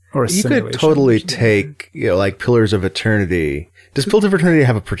game. Or a You simulation. could totally take, like Pillars of Eternity. Does Pillars of Eternity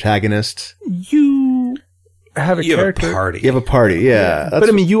have a protagonist? You have a You have a character. party. You have a party, yeah. But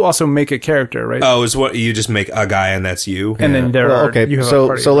I mean, you also make a character, right? Oh, is what you just make a guy and that's you? And then there well, are okay. you have a So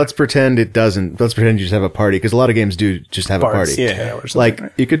party. let's pretend it doesn't. Let's pretend you just have a party, because a lot of games do just have a Bard's party. Yeah. Tale or something, Like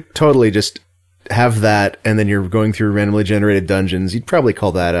right? you could totally just have that, and then you're going through randomly generated dungeons. You'd probably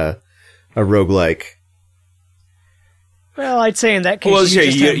call that a roguelike. Well, I'd say in that case, Well,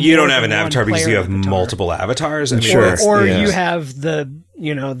 you don't more have an than one avatar because player you have avatar. multiple avatars. I mean, Sure. that's- Or yeah. you have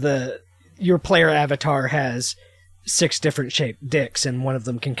your player avatar has 6 different shaped dicks, and one of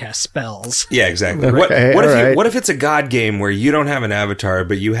them can cast spells. Yeah, exactly. Okay, What alright. if it's a god game where you don't have an avatar,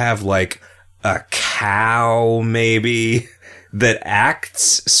 but you have like a cow maybe that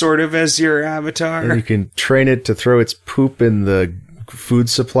acts sort of as your avatar? And you can train it to throw its poop in the food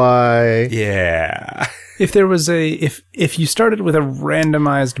supply. Yeah. If there was if you started with a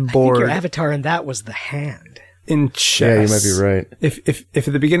randomized I think board, your avatar in that was the hand. in chess. Yeah, you might be right. If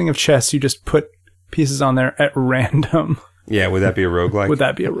at the beginning of chess you just put pieces on there at random, Yeah, would that be a roguelike? would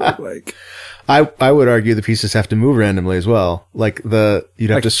that be a roguelike? I would argue the pieces have to move randomly as well. Like you'd have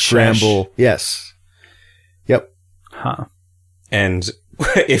Like to scramble. Chesh. Yes. Yep. Huh. And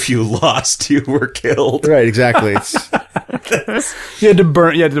if you lost, you were killed. Right. Exactly. It's, You had to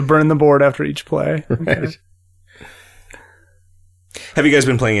burn the board after each play. right. Have you guys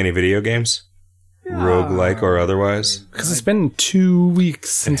been playing any video games? Roguelike or otherwise? Because it's been 2 weeks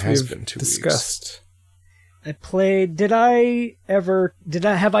since has we've been 2 discussed. I played. Have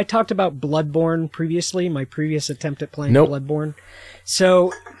I talked about Bloodborne previously? My previous attempt at playing Nope. Bloodborne.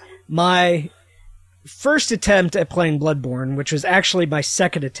 So, my first attempt at playing Bloodborne, which was actually my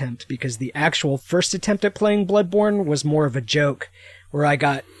second attempt, because the actual first attempt at playing Bloodborne was more of a joke, where I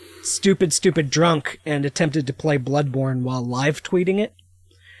got stupid drunk and attempted to play Bloodborne while live tweeting it.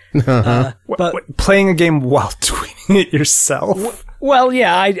 But Playing a game while tweeting it yourself? well,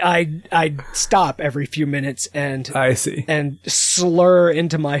 yeah, I'd stop every few minutes and I see. and slur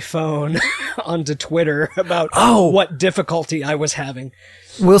into my phone onto Twitter about what difficulty I was having.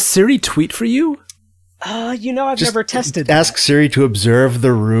 Will Siri tweet for you? I've never tested that. Ask Siri to observe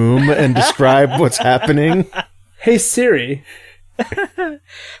the room and describe what's happening. Hey Siri.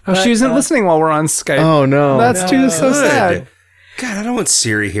 She isn't listening while we're on Skype. Oh no. That's so sad. God, I don't want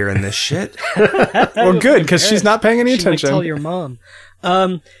Siri hearing this shit. Well, good, because she's not paying any She might attention. tell your mom.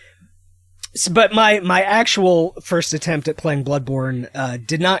 But my actual first attempt at playing Bloodborne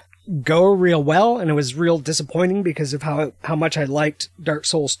did not go real well, and it was real disappointing because of how much I liked Dark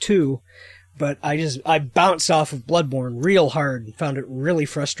Souls 2. But I bounced off of Bloodborne real hard and found it really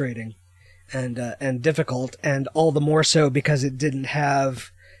frustrating and difficult, and all the more so because it didn't have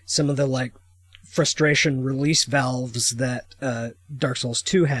some of the frustration release valves that Dark Souls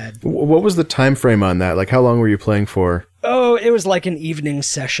 2 had. What was the time frame on that? Like, how long were you playing for? Oh, it was like an evening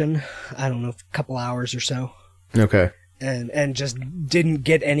session. I don't know, a couple hours or so. Okay. And just didn't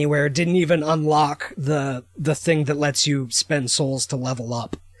get anywhere. Didn't even unlock the thing that lets you spend souls to level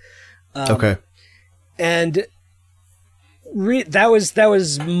up. Okay. And that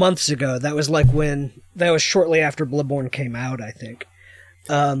was months ago. That was shortly after Bloodborne came out, I think.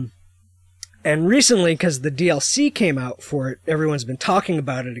 And recently, because the DLC came out for it, everyone's been talking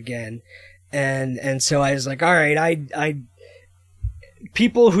about it again. And so I was like, all right,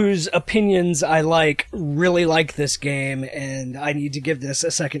 people whose opinions I really like this game, and I need to give this a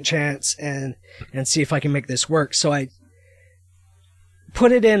second chance and see if I can make this work. So I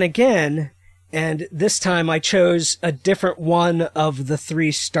put it in again, and this time I chose a different one of the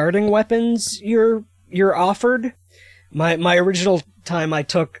 3 starting weapons you're offered. My original time I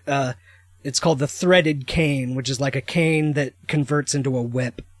took, it's called the Threaded Cane, which is like a cane that converts into a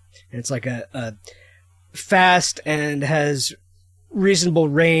whip. And it's like a fast and has reasonable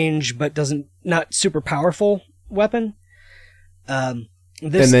range, but not super powerful weapon. And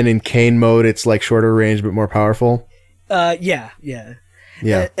then in cane mode, it's like shorter range but more powerful. Yeah. Yeah.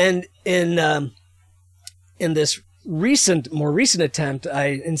 And in this more recent attempt,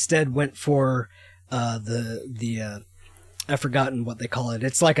 I instead went for I've forgotten what they call it.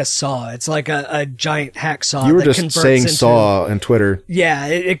 It's like a saw. It's like a giant hacksaw. You were that just saying saw on Twitter. Yeah,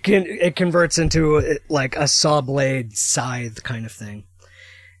 it converts into like a saw blade scythe kind of thing,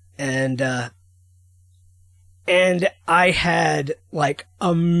 and I had like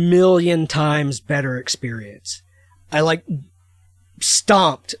 1,000,000 times better experience. I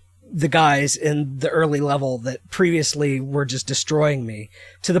stomped the guys in the early level that previously were just destroying me,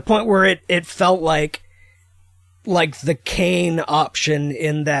 to the point where it felt like the cane option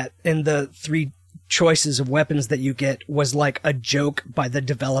in the 3 choices of weapons that you get was like a joke by the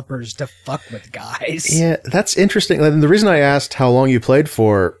developers to fuck with guys. Yeah, that's interesting. And the reason I asked how long you played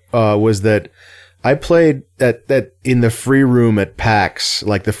for was that I played at in the free room at PAX,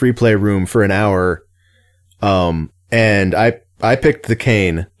 like the free play room, for an hour. And I picked the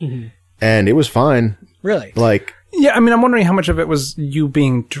cane, and it was fine. Really? Yeah, I mean, I'm wondering how much of it was you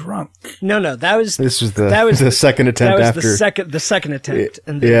being drunk. No, This was the second attempt that was after the second attempt.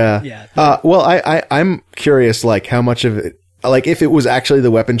 And then, yeah. Well, I'm curious, how much of it, if it was actually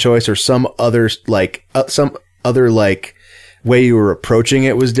the weapon choice or some other way you were approaching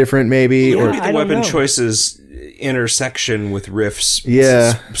it was different, maybe. Or Or maybe the weapon choices intersection with Rift's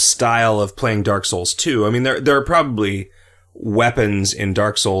style of playing Dark Souls 2. I mean, there are probably weapons in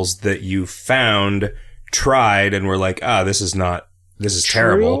Dark Souls that you found, tried, and were like, this is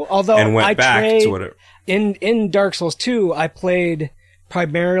terrible. Although and went back to whatever. In Dark Souls 2, I played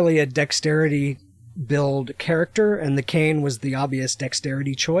primarily a dexterity build character, and the cane was the obvious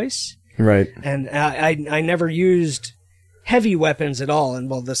dexterity choice. Right. And I never used heavy weapons at all. And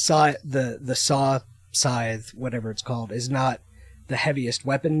well, the saw scythe, whatever it's called, is not the heaviest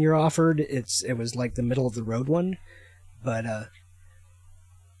weapon you're offered. It was like the middle of the road one.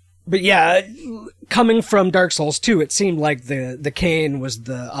 But yeah, coming from Dark Souls 2, it seemed like the cane was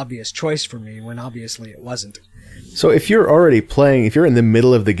the obvious choice for me, when obviously it wasn't. So if you're already playing, if you're in the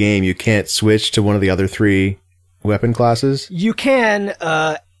middle of the game, you can't switch to one of the other 3 weapon classes? You can,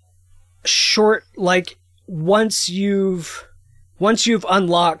 once you've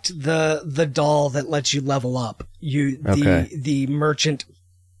unlocked the doll that lets you level up, the merchant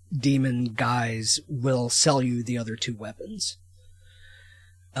demon guys will sell you the other 2 weapons.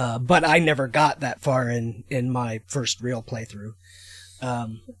 But I never got that far in my first real playthrough.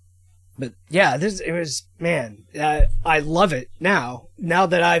 But yeah, I love it now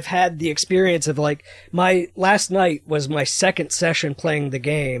that I've had the experience of my last night was my second session playing the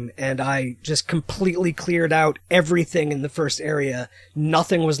game, and I just completely cleared out everything in the first area.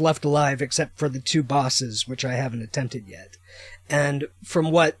 Nothing was left alive except for the 2 bosses, which I haven't attempted yet. And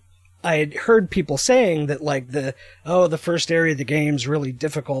from what I had heard people saying that the first area of the game's really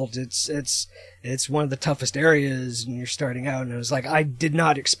difficult. It's one of the toughest areas and you're starting out. And it was I did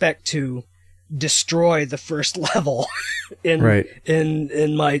not expect to destroy the first level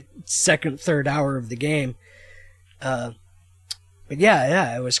in my second, third hour of the game. But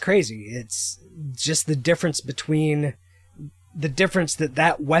yeah, it was crazy. It's just the difference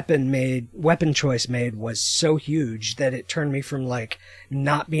that weapon choice made was so huge that it turned me from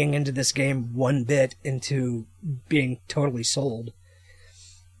not being into this game one bit into being totally sold.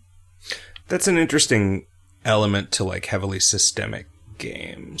 That's an interesting element to heavily systemic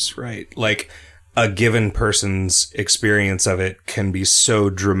games, right? A given person's experience of it can be so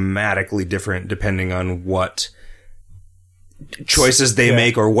dramatically different depending on what choices they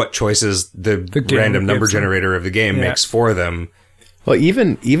make or what choices the random number generator of the game makes for them. Well,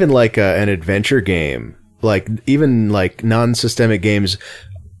 even an adventure game, even non-systemic games,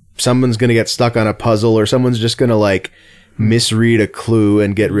 someone's going to get stuck on a puzzle or someone's just going to misread a clue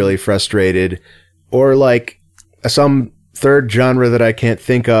and get really frustrated, or some third genre that I can't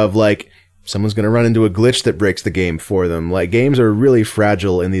think of, someone's going to run into a glitch that breaks the game for them. Games are really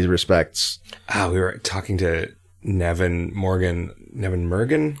fragile in these respects. We were talking to Nevin Morgan.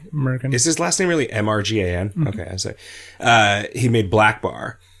 Mergen. Is his last name really Mrgan? Mm-hmm. Okay, I say. He made Black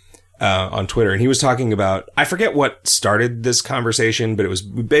Bar on Twitter, and he was talking about, I forget what started this conversation, but it was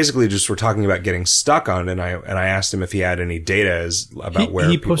basically just we're talking about getting stuck on it, and I asked him if he had any data about where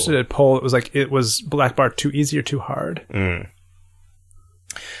he posted a poll. It was Black Bar too easy or too hard.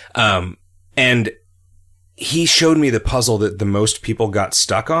 And he showed me the puzzle that the most people got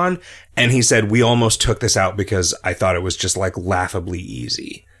stuck on, and he said, we almost took this out because I thought it was just laughably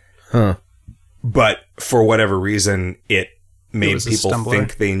easy. Huh. But for whatever reason, it made people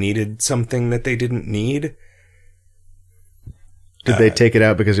think they needed something that they didn't need. Did they take it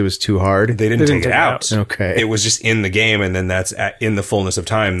out because it was too hard? They didn't take it out. Okay. It was just in the game, and then that's in the fullness of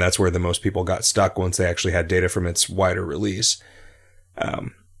time, that's where the most people got stuck once they actually had data from its wider release.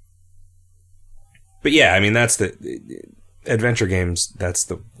 But yeah, I mean, that's the adventure games. That's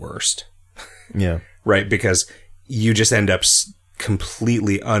the worst. Yeah. Right. Because you just end up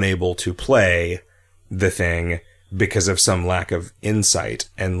completely unable to play the thing because of some lack of insight.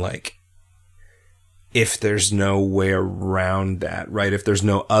 And if there's no way around that, right? If there's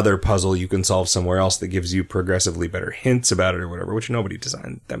no other puzzle you can solve somewhere else that gives you progressively better hints about it or whatever, which nobody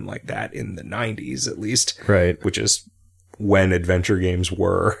designed them like that in the 90s, at least. Right. Which is when adventure games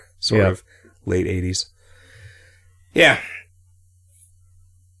were sort of late 80s. Yeah.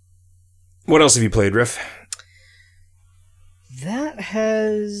 What else have you played, Riff? That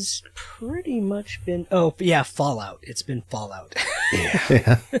has pretty much been... Oh, yeah, Fallout. It's been Fallout.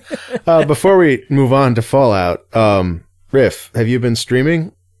 Yeah. Before we move on to Fallout, Riff, have you been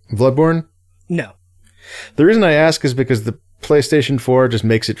streaming Bloodborne? No. The reason I ask is because the PlayStation 4 just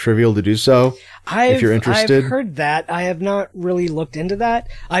makes it trivial to do so. If you're interested. I've heard that. I have not really looked into that.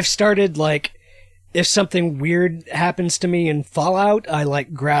 I've started, if something weird happens to me in Fallout, I,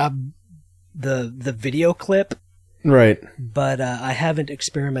 grab the video clip. Right. But I haven't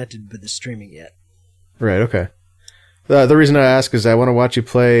experimented with the streaming yet. Right, okay. The reason I ask is I want to watch you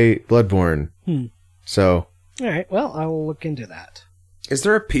play Bloodborne. So. All right, well, I will look into that. Is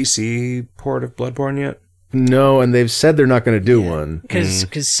there a PC port of Bloodborne yet? No, and they've said they're not going to do one. Because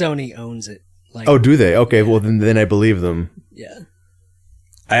Sony owns it. Oh, do they? Okay, well, then I believe them. Yeah.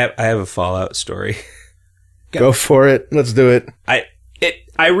 I have a Fallout story. Go for it. Let's do it.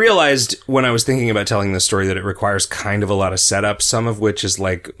 I realized when I was thinking about telling this story that it requires kind of a lot of setup, some of which is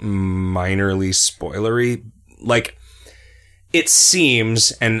like minorly spoilery. Like, it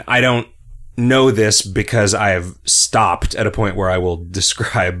seems, and I don't know this because I have stopped at a point where I will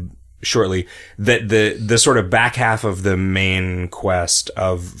describe shortly, that the sort of back half of the main quest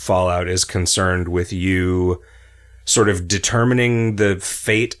of Fallout is concerned with you sort of determining the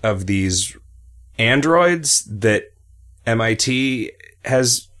fate of these androids that MIT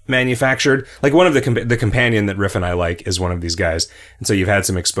has manufactured. Like, one of the companion that Riff and I like is one of these guys, and so you've had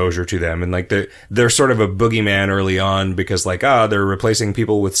some exposure to them, and like they're sort of a boogeyman early on because like they're replacing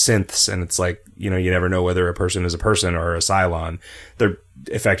people with synths, and it's like, you know, you never know whether a person is a person or a Cylon. They're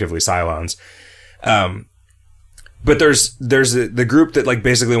effectively Cylons. But there's the group that like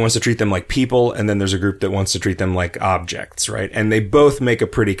basically wants to treat them like people, and then there's a group that wants to treat them like objects, right? And they both make a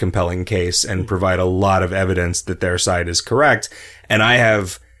pretty compelling case and provide a lot of evidence that their side is correct. And I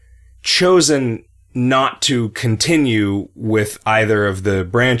have chosen not to continue with either of the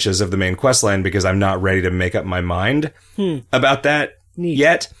branches of the main quest line because I'm not ready to make up my mind about that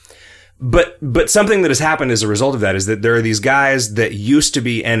yet. But something that has happened as a result of that is that there are these guys that used to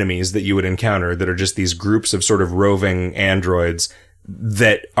be enemies that you would encounter that are just these groups of sort of roving androids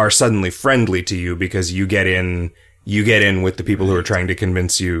that are suddenly friendly to you because you get in with the people who are trying to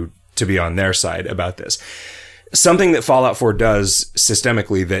convince you to be on their side about this. Something that Fallout 4 does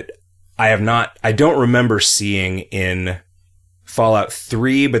systemically that I don't remember seeing in Fallout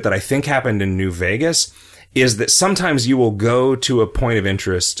 3, but that I think happened in New Vegas, is that sometimes you will go to a point of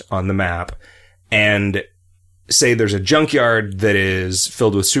interest on the map and say there's a junkyard that is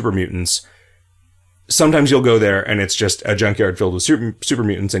filled with super mutants. Sometimes you'll go there and it's just a junkyard filled with super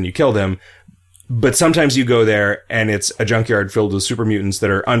mutants and you kill them. But sometimes you go there and it's a junkyard filled with super mutants that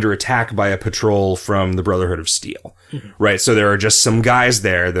are under attack by a patrol from the Brotherhood of Steel, right? So there are just some guys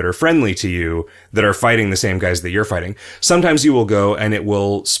there that are friendly to you that are fighting the same guys that you're fighting. Sometimes you will go and it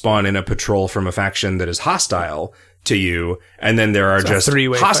will spawn in a patrol from a faction that is hostile to you. And then there are just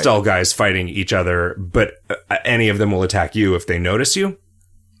hostile guys fighting each other, but any of them will attack you if they notice you.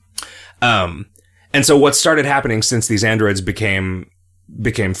 And so what started happening since these androids became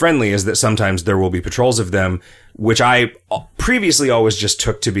friendly is that sometimes there will be patrols of them, which I previously always just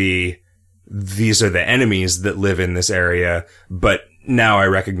took to be, these are the enemies that live in this area. But now I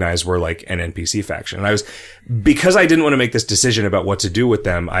recognize we're like an NPC faction. And because I didn't want to make this decision about what to do with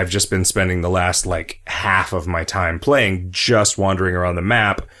them, I've just been spending the last like half of my time playing, just wandering around the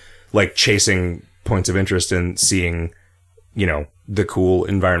map, like chasing points of interest and seeing, you know, the cool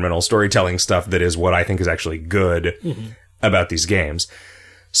environmental storytelling stuff that is what I think is actually good about these games.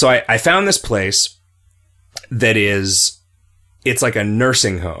 So I found this place that it's like a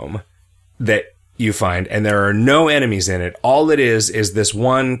nursing home that you find, and there are no enemies in it. All it is this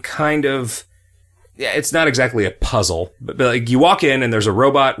one kind of, it's not exactly a puzzle, but like you walk in and there's a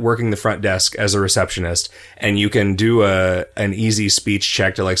robot working the front desk as a receptionist, and you can do an easy speech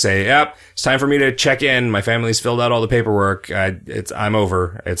check to like say, yep, it's time for me to check in. My family's filled out all the paperwork. I'm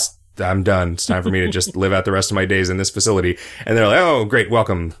over. I'm done. It's time for me to just live out the rest of my days in this facility. And they're like, oh, great.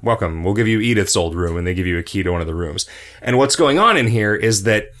 Welcome. We'll give you Edith's old room. And they give you a key to one of the rooms. And what's going on in here is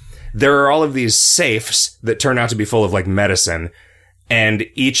that there are all of these safes that turn out to be full of like medicine. And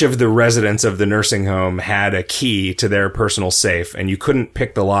each of the residents of the nursing home had a key to their personal safe. And you couldn't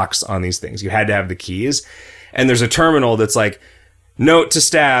pick the locks on these things. You had to have the keys. And there's a terminal that's like, note to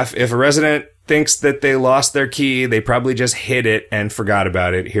staff, if a resident thinks that they lost their key, they probably just hid it and forgot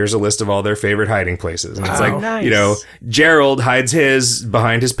about it. Here's a list of all their favorite hiding places. And it's like, nice. You know, Gerald hides his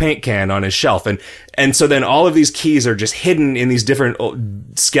behind his paint can on his shelf. And so then all of these keys are just hidden in these different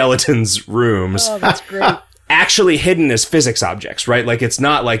skeletons' rooms. Oh, that's great. Actually hidden as physics objects, right? Like, it's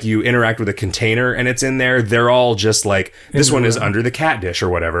not like you interact with a container and it's in there. They're all just like, this one is under the cat dish or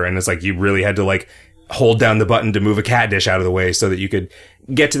whatever. And it's like, you really had to like hold down the button to move a cat dish out of the way so that you could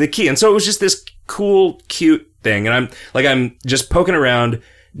get to the key. And so it was just this cool, cute thing. And I'm just poking around,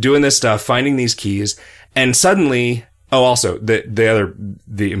 doing this stuff, finding these keys. And suddenly, also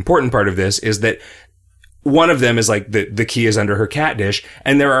the important part of this is that one of them is like the key is under her cat dish,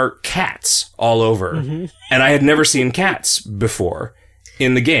 and there are cats all over. Mm-hmm. And I had never seen cats before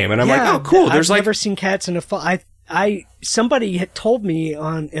in the game. And I'm like, oh, cool. I've never seen cats in somebody had told me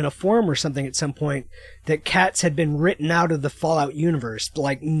in a forum or something at some point that cats had been written out of the Fallout universe.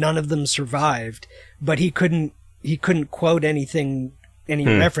 Like, none of them survived, but he couldn't quote any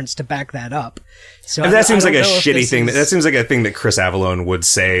reference to back that up. So that seems like a shitty thing. That seems like a thing that Chris Avallone would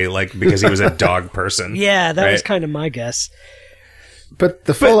say, like, because he was a dog person. Yeah, that was kind of my guess. But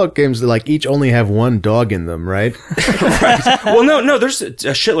the Fallout games, like, each only have one dog in them, right? Right. Well, no, there's a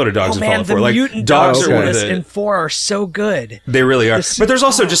shitload of dogs in Fallout 4. The Like, mutant dogs dogs are one in of this the... in 4 are so good. They really are. But there's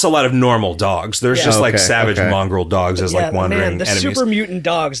also just a lot of normal dogs. There's just like Okay, savage okay. mongrel dogs as like wandering man, the enemies. super mutant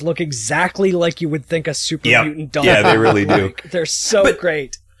dogs look exactly like you would think a super Yep. mutant dog. Yeah, they really do. Like, they're so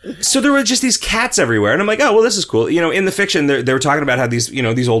great. So there were just these cats everywhere, and I'm like, oh, well, this is cool. You know, in the fiction, they were talking about how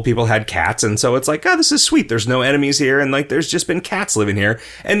these old people had cats, and so it's like, oh, this is sweet. There's no enemies here, and like, there's just been cats living here,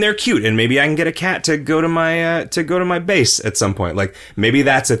 and they're cute, and maybe I can get a cat to go to my base at some point. Like, maybe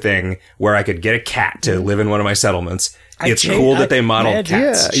that's a thing where I could get a cat to live in one of my settlements. It's cool that they modeled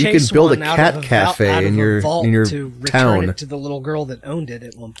cats. Yeah, you Chase could build a one out cat of a cafe out of in a your vault to return town. it to the little girl that owned it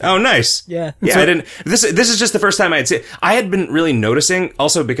at one point. Oh, nice. Yeah. Yeah, I didn't. This is just the first time I had seen. I had been really noticing,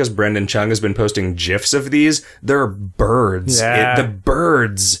 also because Brendan Chung has been posting GIFs of these. There are birds. Yeah. The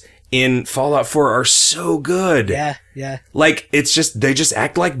birds in Fallout 4 are so good. Yeah. Like, it's just, they just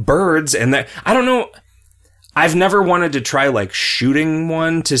act like birds, and that, I don't know. I've never wanted to try like shooting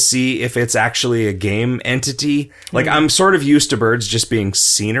one to see if it's actually a game entity. Like, I'm sort of used to birds just being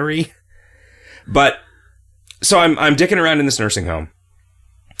scenery. But so I'm dicking around in this nursing home,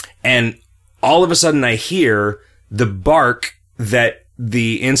 and all of a sudden I hear the bark that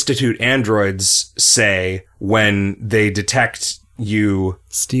the Institute androids say when they detect you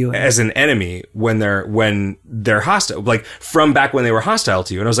Stealing. as an enemy when they're hostile, like from back when they were hostile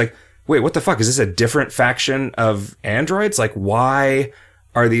to you. And I was like, wait, what the fuck? Is this a different faction of androids? Like, why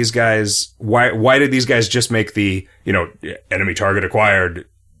are these guys, why did these guys just make the, enemy target acquired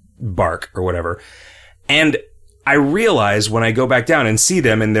bark or whatever? And I realize when I go back down and see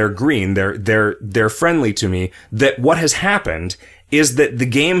them and they're green, they're friendly to me, that what has happened is that the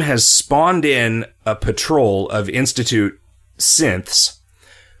game has spawned in a patrol of Institute synths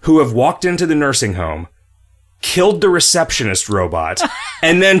who have walked into the nursing home, killed the receptionist robot,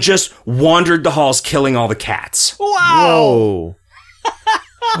 and then just wandered the halls killing all the cats. Whoa.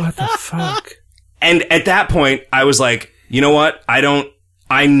 What the fuck? And at that point, I was like, you know what?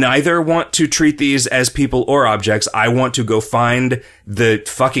 I neither want to treat these as people or objects. I want to go find the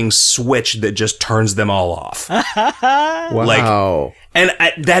fucking switch that just turns them all off. Wow.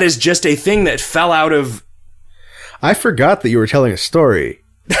 That is just a thing that fell out of... I forgot that you were telling a story.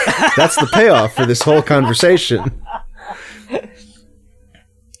 That's the payoff for this whole conversation.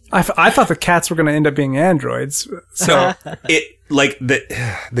 I thought the cats were going to end up being androids. So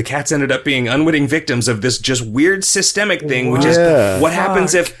the cats ended up being unwitting victims of this just weird systemic thing, which is what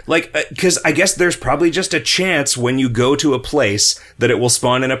happens if, because I guess there's probably just a chance when you go to a place that it will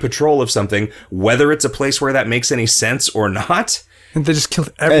spawn in a patrol of something, whether it's a place where that makes any sense or not. and they just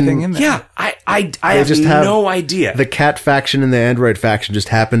killed everything in there. Yeah, I have no idea. The cat faction and the android faction just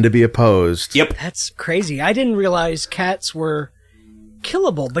happened to be opposed. Yep. That's crazy. I didn't realize cats were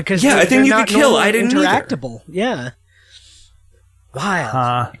killable because Yeah, I think they're you not could kill. normally I didn't either. interactable. Yeah.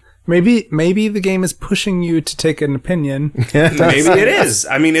 Wild. Maybe the game is pushing you to take an opinion. Maybe it is.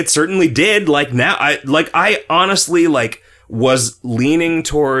 I mean, it certainly did. Like now, I honestly was leaning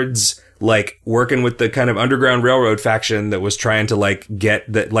towards working with the kind of Underground Railroad faction that was trying to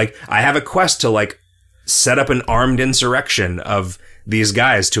get that. I have a quest to set up an armed insurrection of these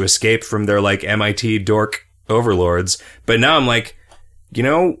guys to escape from their MIT dork overlords. But now I'm like,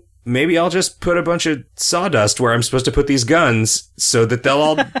 maybe I'll just put a bunch of sawdust where I'm supposed to put these guns so that they'll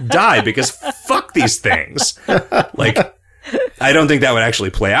all die, because fuck these things. I don't think that would actually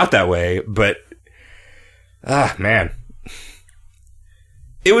play out that way, but man.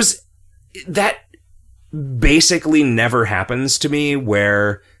 It was that basically never happens to me,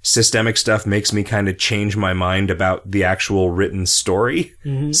 where systemic stuff makes me kind of change my mind about the actual written story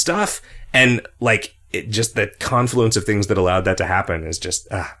stuff. And it just, the confluence of things that allowed that to happen is just,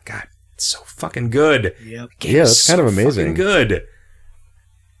 God, it's so fucking good. Yep. Yeah, that's kind of amazing. Fucking good.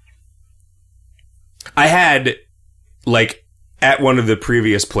 I had, at one of the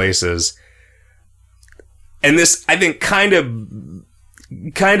previous places, and this, I think, kind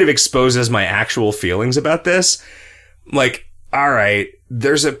of exposes my actual feelings about this. All right,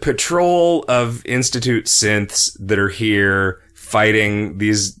 there's a patrol of Institute synths that are here fighting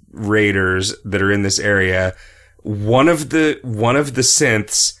these raiders that are in this area. One of the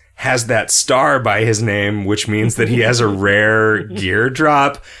synths has that star by his name, which means that he has a rare gear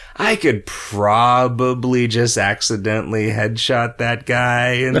drop. I could probably just accidentally headshot that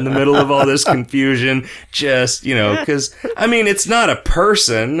guy in the middle of all this confusion. Just, because, it's not a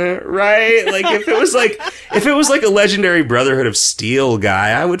person, right? If it was a Legendary Brotherhood of Steel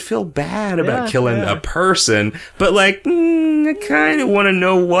guy, I would feel bad about killing a person. But I kind of want to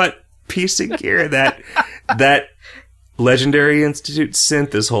know what piece of gear that Legendary Institute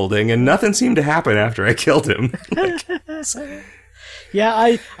synth is holding, and nothing seemed to happen after I killed him. Yeah,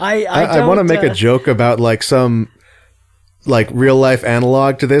 I want to make a joke about like some like real life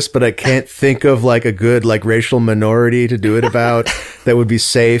analog to this, but I can't think of like a good like racial minority to do it about that would be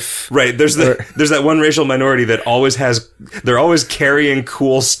safe. Right. There's that one racial minority that they're always carrying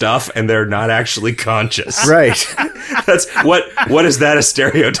cool stuff and they're not actually conscious. Right. That's what is that a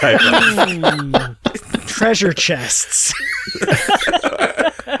stereotype of? Treasure chests.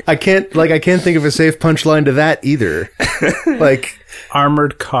 I can't think of a safe punchline to that either. Like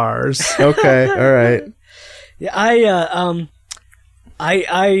Armored cars. okay, all right. Yeah,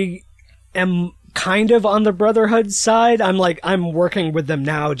 I am kind of on the Brotherhood side. I'm working with them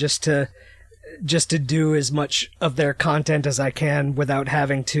now just to do as much of their content as I can without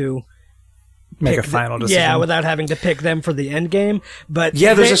having to Make a final decision. Yeah, without having to pick them for the end game. But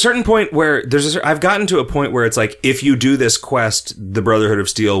yeah, there's a certain point where I've gotten to a point where it's like, if you do this quest, the Brotherhood of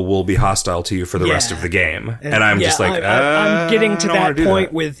Steel will be hostile to you for the rest of the game, and I'm just like, I'm getting to that point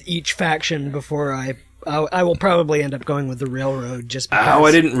that. with each faction before I will probably end up going with the Railroad just because. Oh,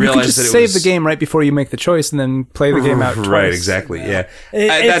 I didn't realize you could just that it save was the game right before you make the choice and then play the game out twice. Right, exactly. Yeah,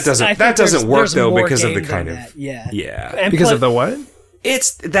 I think that doesn't work there's though more because of the game kind than of that. Yeah. yeah. Because of the what?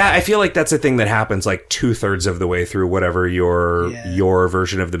 It's that I feel like that's a thing that happens like 2/3 of the way through whatever your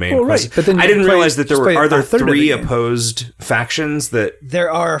version of the main quest. Right. But then I didn't realize that are there 3 the opposed factions that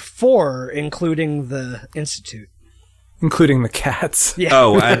There are 4, including the Institute. Including the cats. Yeah.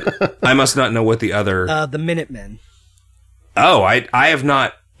 Oh, I must not know what the other. The Minutemen. Oh, I have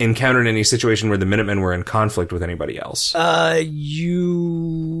not encountered any situation where the Minutemen were in conflict with anybody else.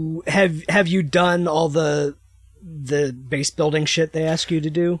 You have you done all the base building shit they ask you to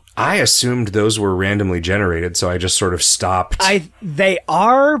do? I assumed those were randomly generated, so I just sort of stopped. They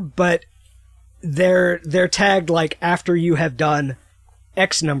are, but they're tagged like after you have done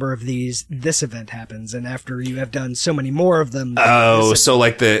X number of these, this event happens, and after you have done so many more of them. Oh, so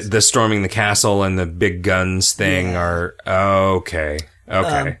like the storming the castle and the big guns thing are okay.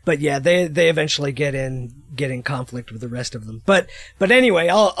 But yeah, they eventually get in conflict with the rest of them. But anyway,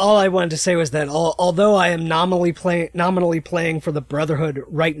 all I wanted to say was that although I am nominally playing for the Brotherhood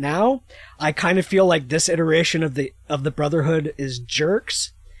right now, I kind of feel like this iteration of the Brotherhood is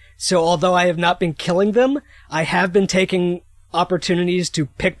jerks. So although I have not been killing them, I have been taking opportunities to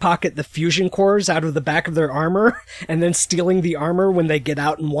pickpocket the fusion cores out of the back of their armor and then stealing the armor when they get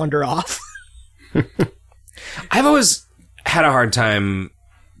out and wander off. I've always had a hard time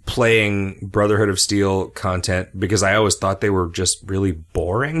playing Brotherhood of Steel content because I always thought they were just really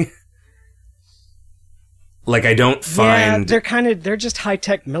boring. Like I don't find they're just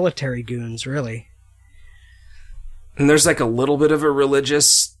high-tech military goons, really. And there's like a little bit of a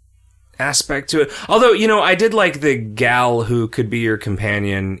religious aspect to it. Although, I did like the gal who could be your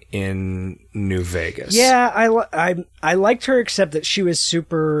companion in New Vegas. Yeah, I liked her, except that she was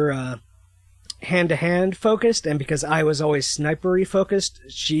super hand-to-hand focused, and because I was always snipery focused,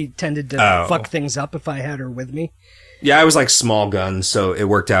 she tended to fuck things up if I had her with me. Yeah, I was like small guns, so it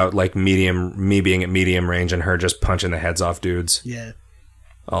worked out like me being at medium range and her just punching the heads off dudes. Yeah.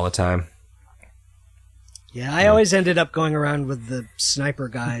 All the time. Yeah, I always ended up going around with the sniper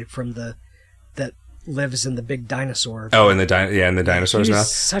guy from that lives in the big dinosaur. Oh, in the dinosaur's mouth.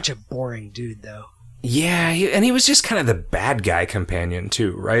 Such a boring dude, though. Yeah, and he was just kind of the bad guy companion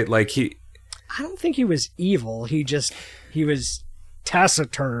too, right? Like I don't think he was evil. He was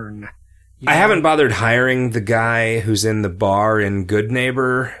taciturn. I haven't bothered hiring the guy who's in the bar in Good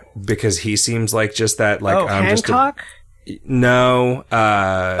Neighbor because he seems like just that. Like Hancock. No.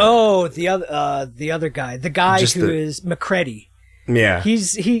 The other guy, the guy is McCready. Yeah.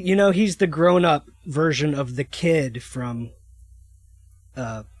 He's the grown-up version of the kid from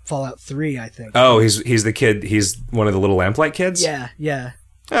Fallout 3, I think. Oh, he's the kid. He's one of the little lamplight kids. Yeah.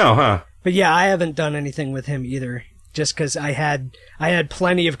 Oh, huh. But yeah, I haven't done anything with him either. Just because I had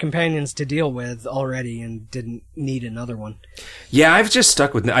plenty of companions to deal with already and didn't need another one. Yeah, I've just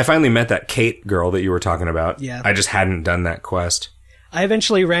stuck with... I finally met that Kate girl that you were talking about. Yeah. I just hadn't done that quest. I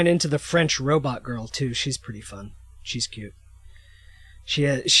eventually ran into the French robot girl, too. She's pretty fun. She's cute.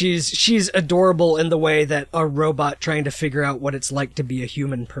 She's adorable in the way that a robot trying to figure out what it's like to be a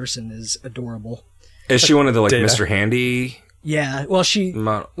human person is adorable. Is she one of the, like, Data. Mr. Handy... Yeah,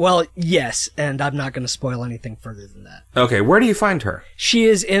 well, yes, and I'm not going to spoil anything further than that. Okay, where do you find her? She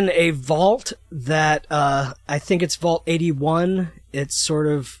is in a vault that, I think it's Vault 81. It's sort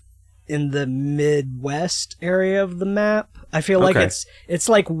of in the Midwest area of the map. I feel like it's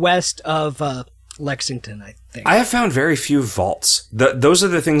like west of, Lexington, I think. I have found very few vaults. Those are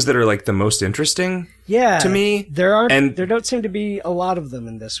the things that are, like, the most interesting. Yeah, to me. there don't seem to be a lot of them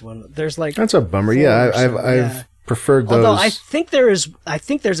in this one. There's like That's a bummer. 4 Yeah, or so, I've preferred those. Although I think there's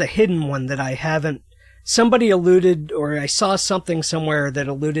a hidden one that I haven't. Somebody alluded, or I saw something somewhere that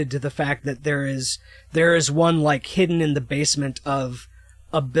alluded to the fact that there is one like hidden in the basement of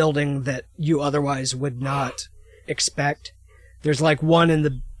a building that you otherwise would not expect. There's like one in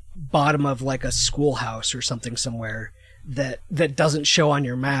the bottom of like a schoolhouse or something somewhere that doesn't show on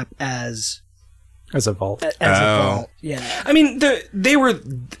your map as a vault. A vault. Yeah. I mean, they were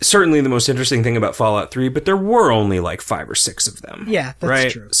certainly the most interesting thing about Fallout 3, but there were only like 5 or 6 of them. Yeah, that's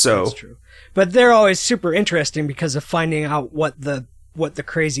right? true. So that's true. But they're always super interesting because of finding out what the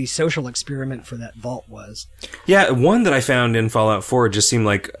crazy social experiment for that vault was. Yeah, one that I found in Fallout 4 just seemed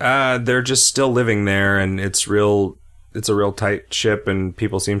like they're just still living there, and it's a real tight ship, and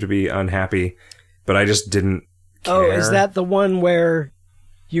people seem to be unhappy. But I just didn't care. Oh, is that the one where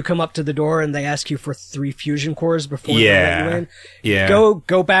you come up to the door and they ask you for 3 fusion cores before they let you in? Yeah.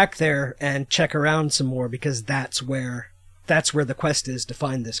 Go back there and check around some more because that's where the quest is to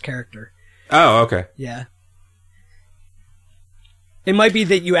find this character. Oh, okay. Yeah. It might be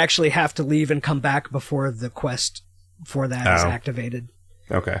that you actually have to leave and come back before the quest for that is activated.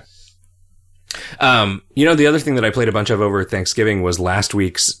 Okay. The other thing that I played a bunch of over Thanksgiving was last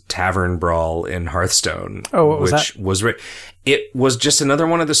week's Tavern Brawl in Hearthstone. Oh, what was that? It was just another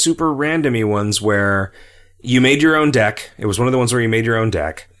one of the super randomy ones where you made your own deck. It was one of the ones where you made your own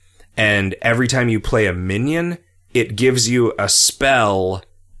deck. And every time you play a minion, it gives you a spell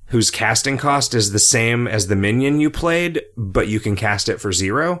whose casting cost is the same as the minion you played, but you can cast it for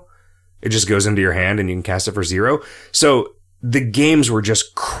 0. It just goes into your hand and you can cast it for 0. So the games were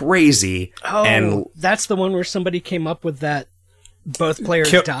just crazy. Oh, and that's the one where somebody came up with that both players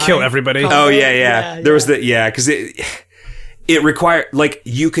die. Kill everybody. Oh, yeah. There was because it required, like,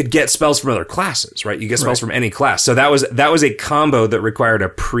 you could get spells from other classes, right? You get spells from any class. So that was a combo that required a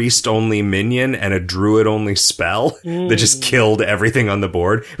priest-only minion and a druid-only spell that just killed everything on the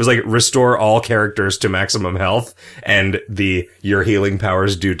board. It was like, restore all characters to maximum health, and your healing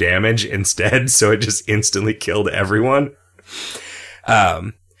powers do damage instead, so it just instantly killed everyone.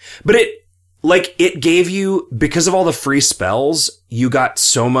 But it gave you, because of all the free spells, you got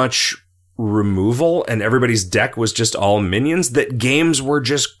so much removal and everybody's deck was just all minions that games were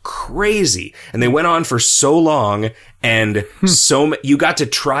just crazy. And they went on for so long and you got to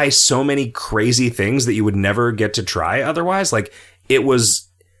try so many crazy things that you would never get to try otherwise. Like it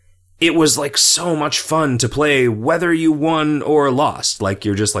was like so much fun to play whether you won or lost. Like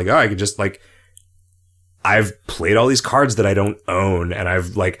you're just like, oh, I could just like, I've played all these cards that I don't own and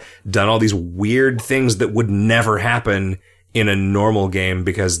I've like done all these weird things that would never happen in a normal game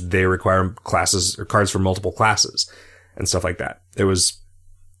because they require classes or cards from multiple classes and stuff like that. It was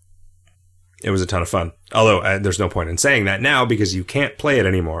a ton of fun. Although there's no point in saying that now because you can't play it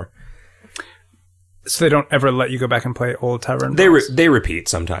anymore. So they don't ever let you go back and play old Tavern Brawls? They repeat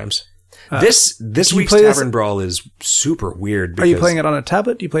sometimes. This week's Tavern Brawl is super weird. Are you playing it on a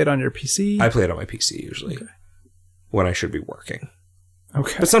tablet? Do you play it on your PC? I play it on my PC usually when I should be working.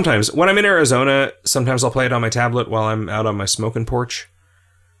 Okay. But sometimes, when I'm in Arizona, sometimes I'll play it on my tablet while I'm out on my smoking porch.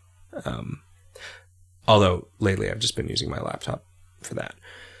 Although, lately I've just been using my laptop for that.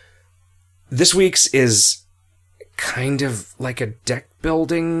 This week's is kind of like a deck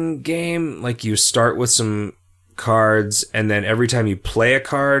building game. Like, you start with some cards, and then every time you play a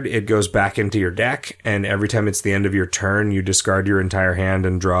card, it goes back into your deck, and every time it's the end of your turn, you discard your entire hand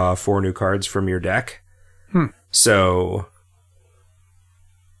and draw 4 new cards from your deck. So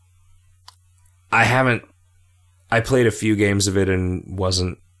I played a few games of it and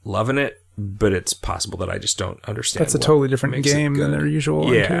wasn't loving it, but it's possible that I just don't understand. That's a totally different game than their usual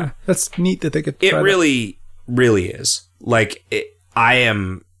one, too. That's neat that they could try It really, really is. Like, I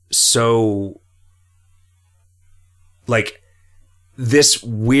am so... Like, this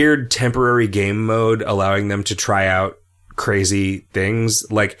weird temporary game mode allowing them to try out crazy things.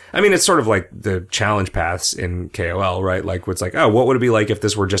 Like, I mean, it's sort of like the challenge paths in KOL, right? Like, it's like, oh, what would it be like if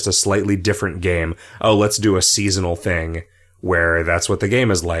this were just a slightly different game? Oh, let's do a seasonal thing where that's what the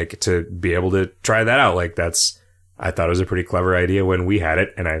game is like, to be able to try that out. Like, I thought it was a pretty clever idea when we had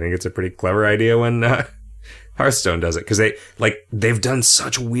it, and I think it's a pretty clever idea when Hearthstone does it, because they've done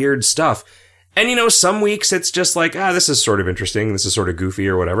such weird stuff. And, some weeks it's just like, this is sort of interesting, this is sort of goofy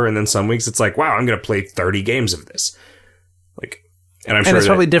or whatever, and then some weeks it's like, wow, I'm going to play 30 games of this. Like, and I'm sure it's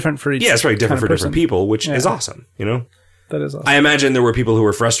probably different for each. Yeah, it's probably different for different people, which is awesome, That is awesome. I imagine there were people who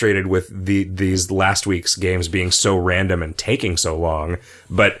were frustrated with these last week's games being so random and taking so long,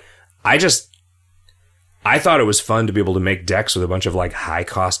 but I thought it was fun to be able to make decks with a bunch of like high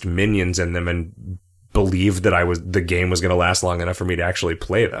cost minions in them and believed that the game was going to last long enough for me to actually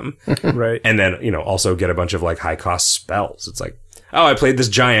play them. Right. And then, also get a bunch of like high cost spells. It's like, oh, I played this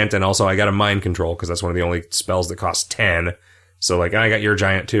giant and also I got a mind control because that's one of the only spells that costs 10. So like, I got your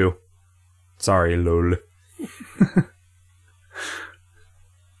giant too. Sorry, lol.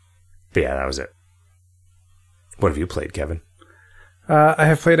 But yeah, that was it. What have you played, Kevin? I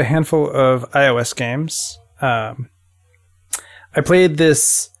have played a handful of iOS games. I played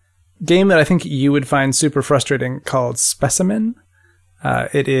this game that I think you would find super frustrating called Specimen.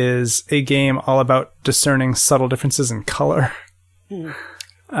 It is a game all about discerning subtle differences in color.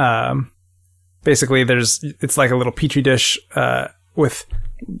 Basically, it's like a little petri dish with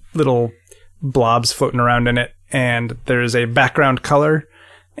little blobs floating around in it, and there's a background color,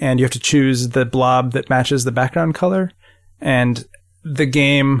 and you have to choose the blob that matches the background color, and the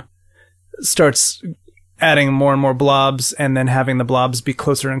game starts adding more and more blobs and then having the blobs be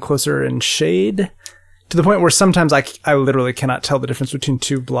closer and closer in shade to the point where sometimes I literally cannot tell the difference between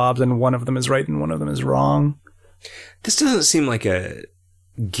two blobs and one of them is right and one of them is wrong. This doesn't seem like a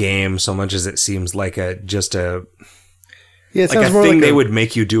game so much as it seems like just a thing they would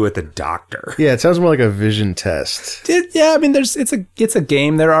make you do at the doctor. Yeah, it sounds more like a vision test. I mean, it's a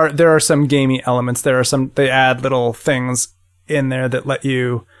game. There are some gamey elements. They add little things in there that let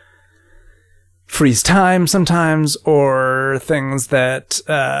you freeze time sometimes, or things that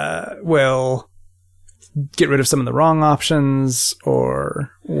will get rid of some of the wrong options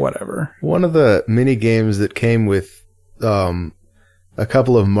or whatever. One of the mini games that came with a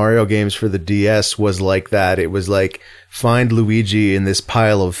couple of Mario games for the DS was like that. It was like, find Luigi in this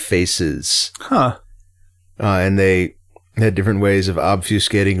pile of faces. Huh. And they had different ways of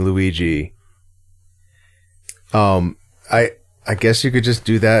obfuscating Luigi. I guess you could just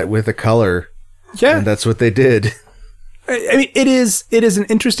do that with a color. Yeah. And that's what they did. I mean, it is an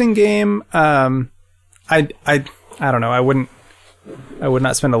interesting game. I don't know. I would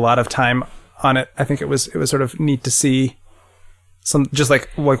not spend a lot of time on it. I think it was sort of neat to see some, just like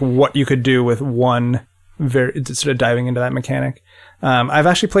what you could do with one, sort of diving into that mechanic. I've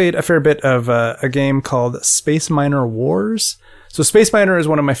actually played a fair bit of a game called Space Miner Wars. So Space Miner is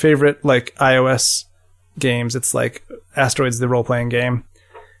one of my favorite like iOS games. It's like Asteroids, the role-playing game.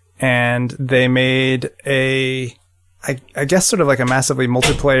 And they made I guess sort of like a massively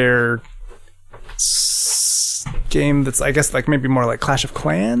multiplayer game that's, I guess, like maybe more like Clash of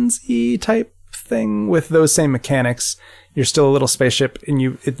Clans-y type thing with those same mechanics. You're still a little spaceship, and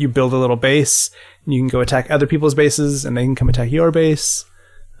you build a little base, and you can go attack other people's bases, and they can come attack your base.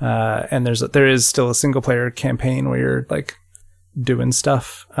 And there is still a single-player campaign where you're like doing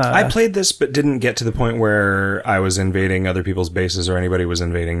stuff. I played this, but didn't get to the point where I was invading other people's bases or anybody was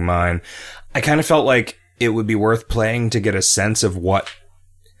invading mine. I kind of felt like it would be worth playing to get a sense of what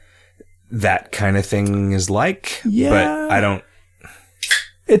that kind of thing is like. Yeah. But I don't...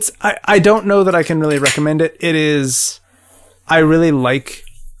 I don't know that I can really recommend it. It is... I really like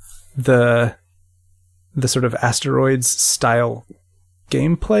the sort of Asteroids style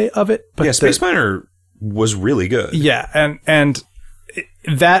gameplay of it. But yeah, Space Miner was really good. Yeah, and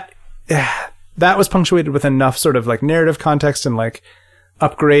that was punctuated with enough sort of like narrative context and like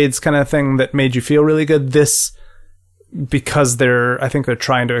upgrades kind of thing that made you feel really good. This, because I think they're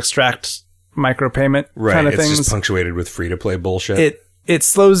trying to extract micropayment kind of things. It's just punctuated with free-to-play bullshit. It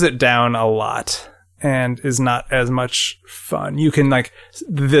slows it down a lot and is not as much fun. You can like,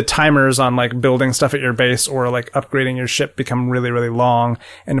 the timers on like building stuff at your base or like upgrading your ship become really, really long.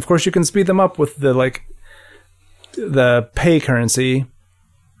 And of course you can speed them up with the pay currency.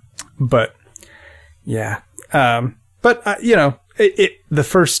 But yeah. The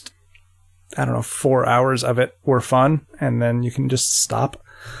first, I don't know, 4 hours of it were fun, and then you can just stop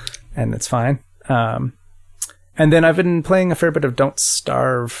and it's fine. And then I've been playing a fair bit of Don't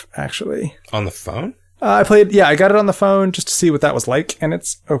Starve, actually. On the phone? I got it on the phone just to see what that was like, and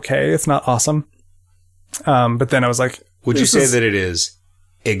it's okay. It's not awesome. But then I was like... Would you say that it is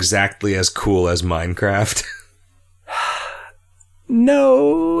exactly as cool as Minecraft?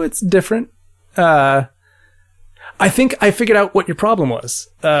 No, it's different. I think I figured out what your problem was.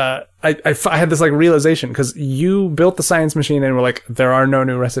 I had this like realization, because you built the science machine and were like, there are no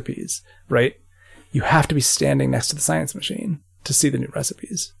new recipes, right? You have to be standing next to the science machine to see the new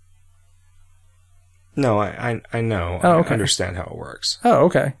recipes. No, I know. Oh, okay. I understand how it works. Oh,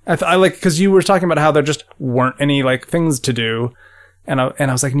 okay. I like, because you were talking about how there just weren't any like things to do, and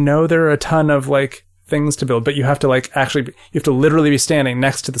I was like, no, there are a ton of like things to build, but you have to like you have to literally be standing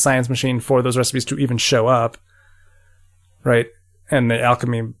next to the science machine for those recipes to even show up, right? And the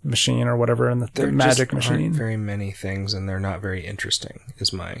alchemy machine or whatever, and the magic machine. Aren't very many things, and they're not very interesting.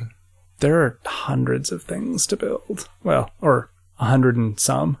 Is my there are hundreds of things to build. Well, or 100 and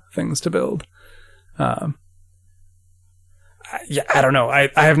some things to build. I don't know. I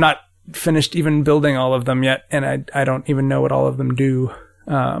have not finished even building all of them yet, and I don't even know what all of them do.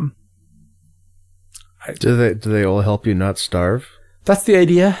 Do they all help you not starve? That's the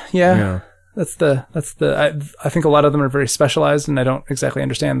idea. Yeah. That's the I think a lot of them are very specialized, and I don't exactly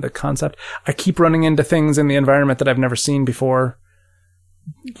understand the concept. I keep running into things in the environment that I've never seen before.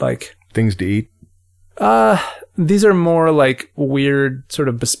 Like Things to eat? These are more like weird sort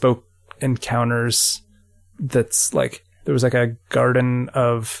of bespoke encounters. That's like, there was like a garden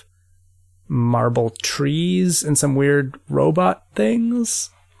of marble trees and some weird robot things,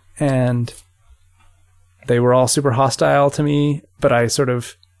 and they were all super hostile to me, but I sort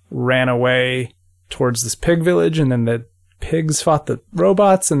of ran away towards this pig village, and then the pigs fought the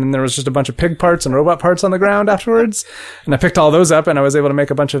robots, and then there was just a bunch of pig parts and robot parts on the ground afterwards, and I picked all those up, and I was able to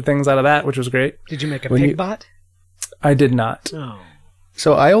make a bunch of things out of that, which was great. Did you make a pig bot? I did not. Oh.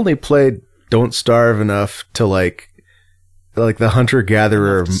 So I only played Don't Starve enough to like the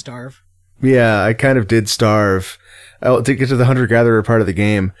hunter-gatherer. To starve? Yeah, I kind of did starve. To get to the hunter-gatherer part of the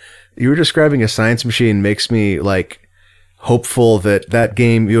game, you were describing a science machine makes me like hopeful that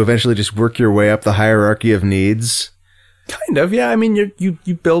game you eventually just work your way up the hierarchy of needs. Kind of, yeah. I mean, you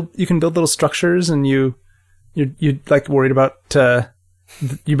can build little structures, and you like worried about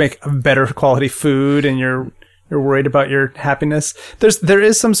you make better quality food, and you're worried about your happiness. There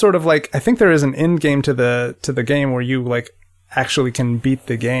is some sort of like, I think there is an end game to the game where you like actually can beat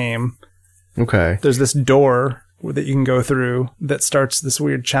the game. Okay. There's this door that you can go through that starts this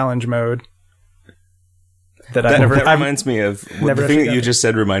weird challenge mode. That reminds me of the thing that you just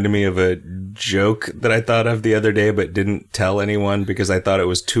said. Reminded me of a joke that I thought of the other day, but didn't tell anyone because I thought it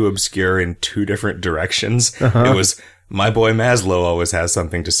was too obscure in two different directions. It was, my boy Maslow always has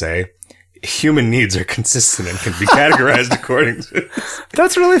something to say. Human needs are consistent and can be categorized according to...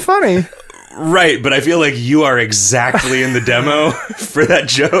 That's really funny. Right, but I feel like you are exactly in the demo for that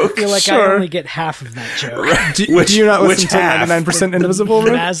joke. I feel like I only get half of that joke. Right. Do you not listen to 99% Indivisible?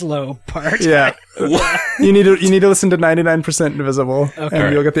 The Maslow part. Yeah. You need to listen to 99% Indivisible,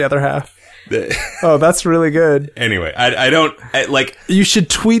 and you'll get the other half. Oh, that's really good. Anyway, I don't like... You should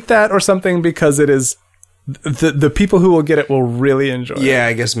tweet that or something, because it is... The people who will get it will really enjoy it. Yeah,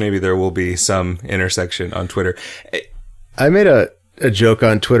 I guess maybe there will be some intersection on Twitter. I made a joke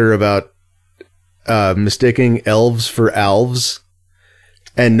on Twitter about mistaking elves for alves,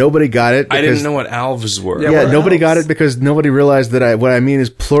 and nobody got it. I didn't know what alves were. Yeah, nobody got it because nobody realized that what I mean is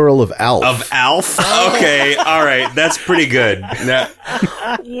plural of alf. Of alf? Okay, all right, that's pretty good. Now,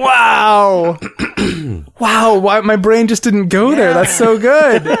 wow. Wow, why my brain just didn't go there. That's so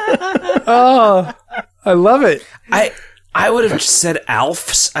good. Oh, I love it. I would have said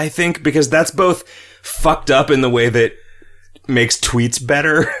alfs, I think, because that's both fucked up in the way that makes tweets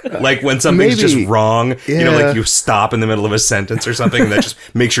better. Like when something's just wrong, you know, like you stop in the middle of a sentence or something, and that just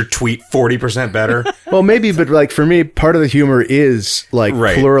makes your tweet 40% better. Well, maybe, but like for me, part of the humor is like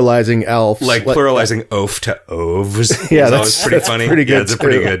pluralizing alfs. Like pluralizing oaf to ovs. Yeah, that's pretty funny. Pretty good.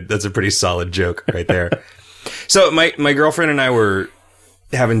 Yeah, that's a pretty solid joke right there. So my girlfriend and I were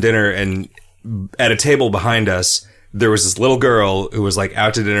having dinner, and at a table behind us, there was this little girl who was like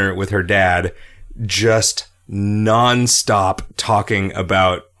out to dinner with her dad, just non-stop talking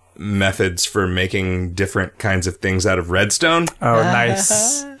about methods for making different kinds of things out of redstone. Oh,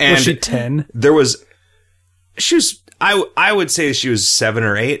 nice. And was she 10? I would say she was 7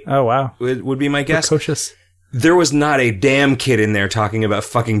 or 8. Oh, wow. Would be my guess. Precocious. There was not a damn kid in there talking about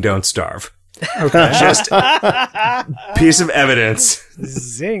fucking Don't Starve. Okay. Just piece of evidence.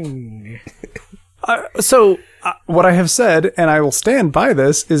 Zing. So what I have said, and I will stand by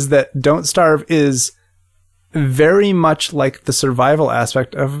this, is that Don't Starve is very much like the survival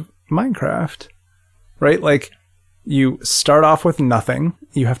aspect of Minecraft, right? Like, you start off with nothing.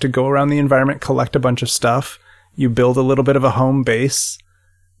 You have to go around the environment, collect a bunch of stuff. You build a little bit of a home base.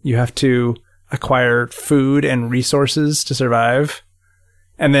 You have to acquire food and resources to survive.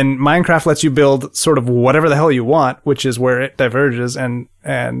 And then Minecraft lets you build sort of whatever the hell you want, which is where it diverges. And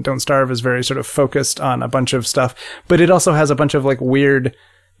Don't Starve is very sort of focused on a bunch of stuff. But it also has a bunch of like weird,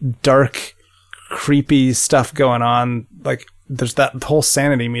 dark, creepy stuff going on. Like there's that whole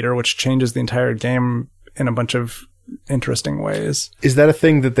sanity meter, which changes the entire game in a bunch of interesting ways. Is that a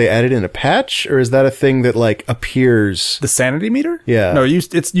thing that they added in a patch, or is that a thing that like appears? The sanity meter? Yeah. No, you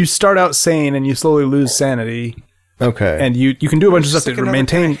start out sane and you slowly lose sanity. Okay. And you can do a bunch of stuff like to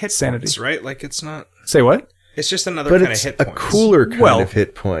maintain kind of sanity. Points, right? Like it's not. Say what? It's just another but kind it's of hit a points. cooler kind of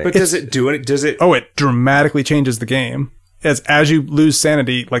hit point. But does it do it? Does it? Oh, it dramatically changes the game. as you lose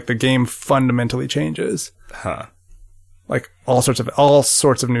sanity, like the game fundamentally changes. Huh. Like all sorts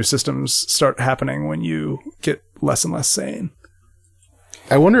of new systems start happening when you get less and less sane.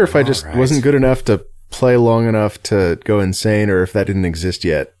 I wonder if I just wasn't good enough to play long enough to go insane, or if that didn't exist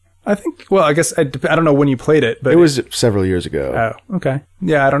yet. I think. Well, I guess I don't know when you played it, but it was several years ago. Oh, okay.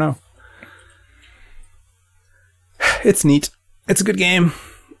 Yeah, I don't know. It's neat. It's a good game.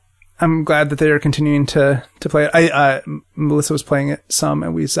 I'm glad that they are continuing to play it. Melissa was playing it some,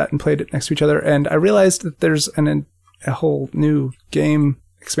 and we sat and played it next to each other, and I realized that there's a whole new game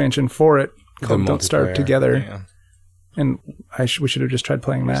expansion for it called Don't Starve Together. Yeah. And we should have just tried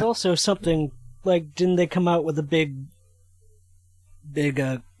playing that. There's also something, like, didn't they come out with a big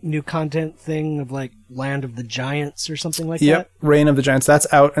new content thing of, like, Land of the Giants or something like that? Yep, Reign of the Giants. That's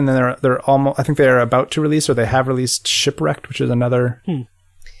out, and then they're almost, I think they are about to release, or they have released Shipwrecked, which is another...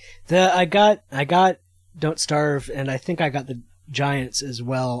 I got Don't Starve, and I think I got the Giants as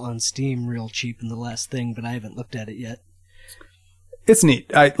well on Steam real cheap in the last thing, but I haven't looked at it yet. It's neat.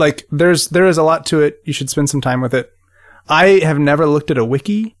 There is a lot to it. You should spend some time with it. I have never looked at a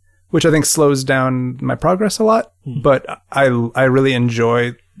wiki, which I think slows down my progress a lot, but I really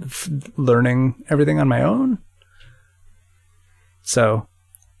enjoy learning everything on my own. So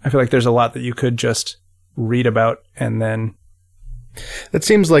I feel like there's a lot that you could just read about and then... That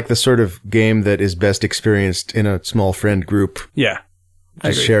seems like the sort of game that is best experienced in a small friend group. Yeah.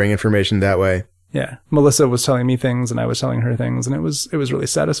 Just sharing information that way. Yeah. Melissa was telling me things and I was telling her things, and it was really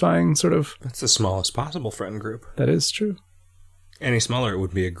satisfying, sort of. That's the smallest possible friend group. That is true. Any smaller, it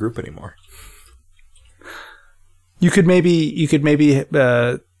wouldn't be a group anymore. You could maybe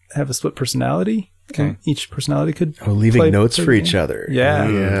have a split personality. Okay. Each personality could leaving notes for each other. Yeah.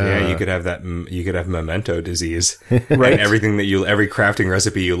 Yeah, you could have that. You could have memento disease, right? And every crafting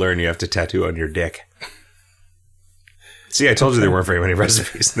recipe you learn, you have to tattoo on your dick. See, I told you there weren't very many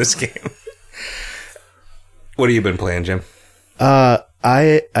recipes in this game. What have you been playing, Jim?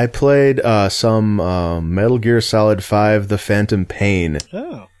 I played some Metal Gear Solid 5: The Phantom Pain.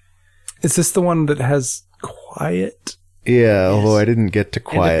 Oh, is this the one that has quiet? Yeah, although I didn't get to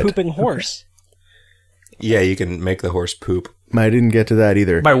quiet. And the pooping horse. Yeah, you can make the horse poop. I didn't get to that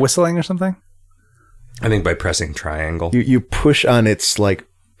either. By whistling or something? I think by pressing triangle. You push on its, like,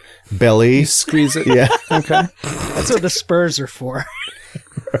 belly. You squeeze it. Yeah. Okay. That's what the spurs are for.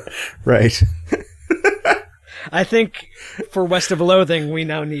 Right. I think for West of Loathing, we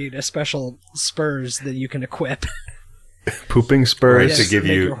now need a special spurs that you can equip. Pooping spurs. Right, to give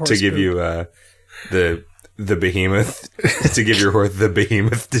you the behemoth, to give your horse the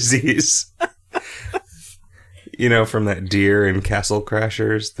behemoth disease. You know, from that deer in Castle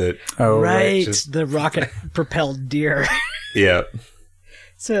Crashers that... Oh, right. The rocket-propelled deer. Yeah.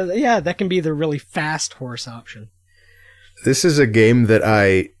 So, yeah, that can be the really fast horse option. This is a game that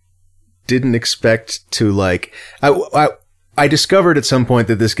I didn't expect to, like... I discovered at some point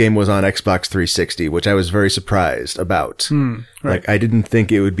that this game was on Xbox 360, which I was very surprised about. Right. Like, I didn't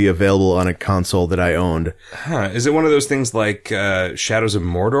think it would be available on a console that I owned. Huh. Is it one of those things like Shadows of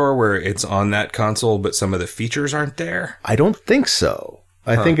Mordor, where it's on that console, but some of the features aren't there? I don't think so.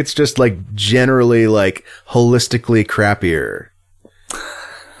 I think it's just, like, generally, like, holistically crappier.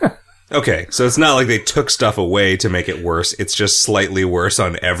 Okay, so it's not like they took stuff away to make it worse. It's just slightly worse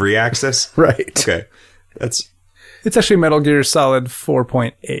on every axis? Right. Okay. It's actually Metal Gear Solid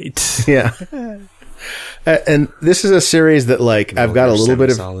 4.8. Yeah. And this is a series that, like, I've got a little bit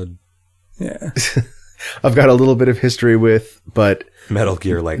of... Solid. Yeah. I've got a little bit of history with, but... Metal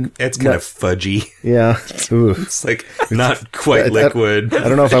Gear, like, it's kind of fudgy. Yeah. Ooh. It's, like, not quite liquid. I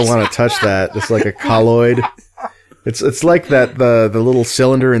don't know if I want to touch that. It's like a colloid. It's like that, the little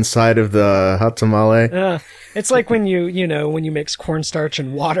cylinder inside of the hot tamale. It's like when you mix cornstarch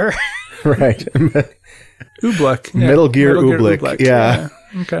and water. Right. Oobleck. Yeah. Metal Gear Oobleck. Yeah.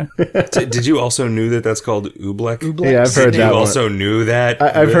 Okay. Did you also knew that that's called Oobleck? Yeah, I've heard that. You also knew that?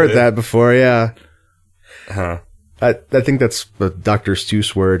 I've heard that before, yeah. Huh. I think that's a Dr.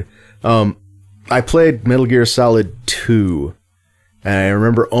 Seuss word. I played Metal Gear Solid 2, and I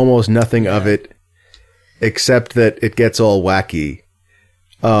remember almost nothing of it, except that it gets all wacky.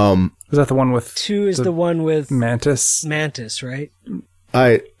 Is that the one with... 2 is the one with... Mantis? Mantis, right?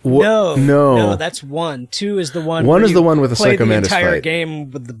 No, that's 1. 2 is the one. One is the one with the Psycho Mantis the entire fight.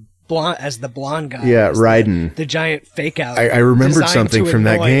 Game with the blonde guy. Yeah, Raiden. The giant fake out. I remembered something from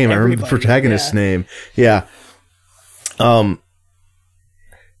that game. I remember the protagonist's name. Yeah. And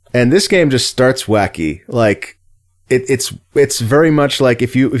this game just starts wacky. Like it's very much like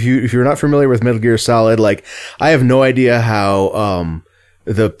if you're not familiar with Metal Gear Solid, like I have no idea how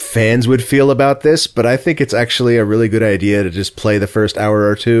the fans would feel about this, but I think it's actually a really good idea to just play the first hour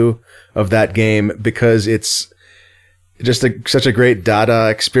or two of that game because it's just such a great Dada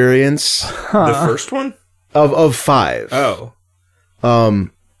experience. The first one? Of 5. Oh.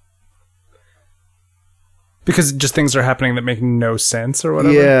 Because just things are happening that make no sense or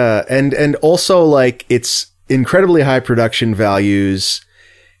whatever. Yeah, and also like it's incredibly high production values,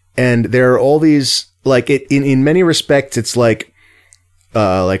 and there are all these like in many respects it's like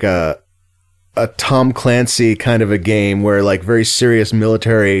a Tom Clancy kind of a game where like very serious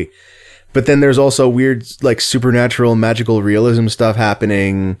military, but then there's also weird like supernatural magical realism stuff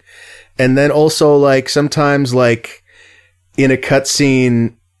happening, and then also like sometimes like in a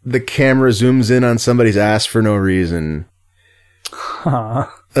cutscene the camera zooms in on somebody's ass for no reason. Huh.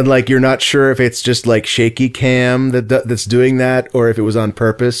 And like you're not sure if it's just like shaky cam that's doing that or if it was on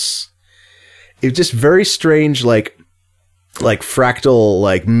purpose. It's just very strange, like fractal,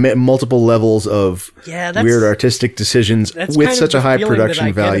 like multiple levels of weird artistic decisions with such a high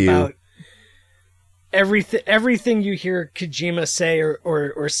production value. Everything you hear Kojima say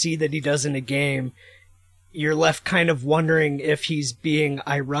or see that he does in a game, you're left kind of wondering if he's being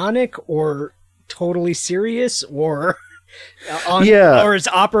ironic or totally serious or or is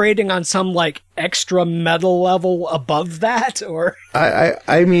operating on some like extra metal level above that, or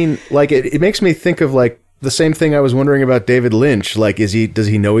I mean, like it makes me think of like the same thing I was wondering about David Lynch. Like, does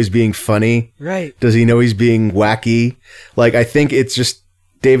he know he's being funny? Right. Does he know he's being wacky? Like, I think it's just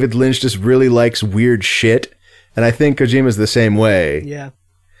David Lynch just really likes weird shit. And I think Kojima's the same way. Yeah.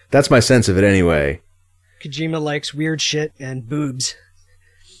 That's my sense of it anyway. Kojima likes weird shit and boobs.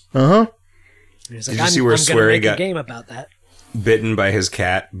 Uh-huh. Did you see where Swery got a game about that? Bitten by his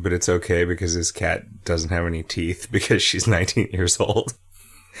cat, but it's okay because his cat doesn't have any teeth because she's 19 years old.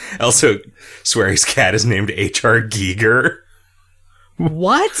 Also, Swery's cat is named H.R. Giger.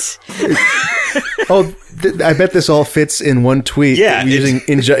 What? I bet this all fits in one tweet. Yeah, using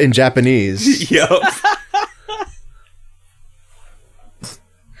in Japanese. Yup.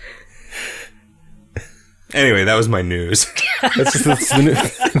 Anyway, that was my news. That's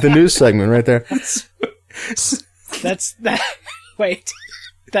the news segment right there. That's that. Wait,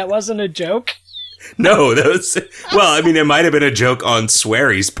 that wasn't a joke? No, that was... Well, I mean, it might have been a joke on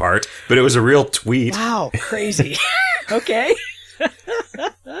Swery's part, but it was a real tweet. Wow, crazy. Okay.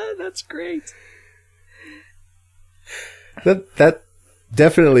 That's great. That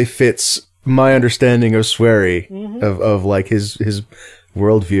definitely fits my understanding of Swery, of like his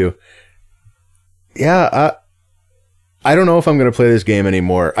worldview. Yeah, I don't know if I'm going to play this game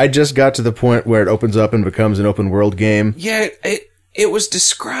anymore. I just got to the point where it opens up and becomes an open world game. Yeah, it was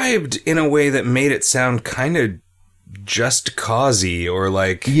described in a way that made it sound kind of just cause-y or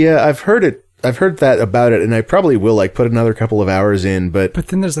like... Yeah, I've heard that about it, and I probably will like put another couple of hours in, but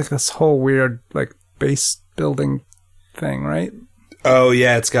then there's like this whole weird like base building thing, right? Oh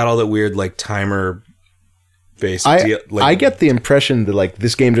yeah, it's got all that weird like timer based deal. Like, I get the impression that like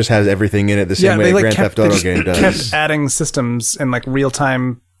this game just has everything in it the same way a Grand Theft Auto game does. Kept adding systems and like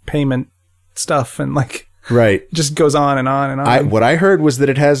real-time payment stuff and like right. Just goes on and on and on. What I heard was that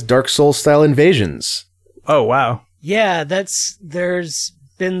it has Dark Souls style invasions. Oh wow. Yeah, there's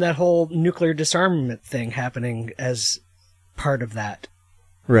been that whole nuclear disarmament thing happening as part of that.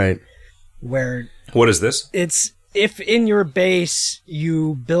 Right. Where what is this? It's if in your base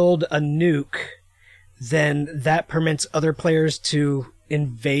you build a nuke, then that permits other players to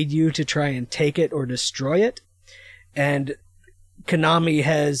invade you to try and take it or destroy it. And Konami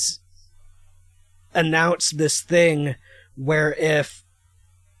has announced this thing where if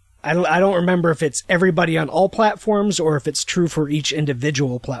I don't remember if it's everybody on all platforms or if it's true for each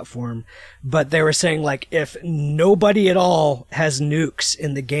individual platform, but they were saying like if nobody at all has nukes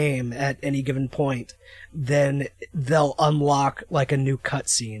in the game at any given point, then they'll unlock like a new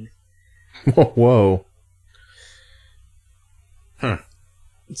cutscene. Whoa.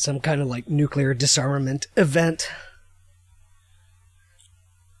 Some kind of like nuclear disarmament event.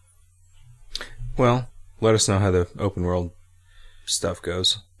 Well, let us know how the open world stuff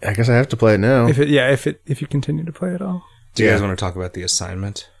goes. I guess I have to play it now. If you continue to play it all. Do you guys want to talk about the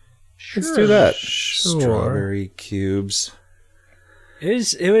assignment? Let's do that. Sure. Strawberry cubes.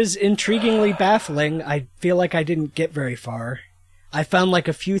 It was intriguingly baffling. I feel like I didn't get very far. I found like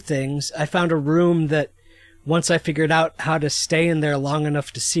a few things. I found a room that once I figured out how to stay in there long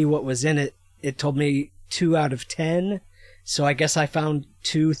enough to see what was in it, it told me 2 out of 10. So I guess I found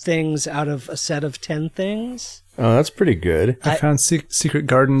 2 things out of a set of 10 things. Oh, that's pretty good. I found Secret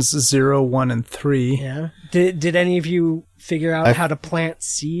Gardens 0, 1, and 3. Yeah. Did any of you figure out how to plant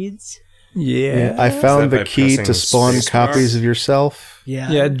seeds? Yeah. I found that the by key to pressing spawn spacebar? copies of yourself.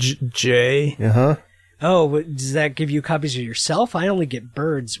 Yeah. Yeah, J. Uh-huh. Oh, does that give you copies of yourself? I only get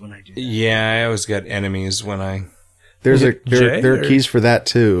birds when I do that. Yeah, I always get enemies when I... There's Is it J, there are or- keys for that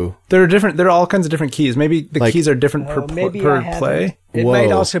too. There are all kinds of different keys. Maybe the Like- keys are different per Maybe I per haven't. play. It Whoa.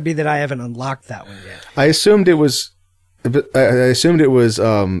 might also be that I haven't unlocked that one yet. I assumed it was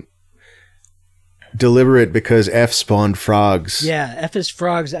deliberate because F spawned frogs. Yeah, F is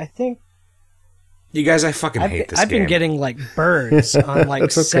frogs. I think You guys, I fucking hate this I've game. been getting like birds on like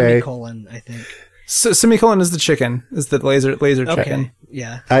That's okay. semicolon, I think. So, semicolon is the chicken. Is the laser Okay. chicken.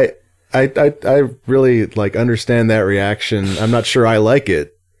 Yeah. I really like understand that reaction. I'm not sure I like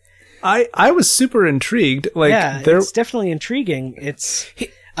it. I was super intrigued. Like Yeah, there it's definitely intriguing.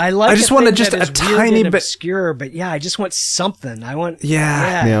 I like I just a wanted thing just that a is weird tiny and bit- obscure, but yeah, I just want something. I want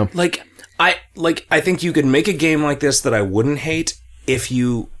Yeah. Yeah. Like I think you could make a game like this that I wouldn't hate if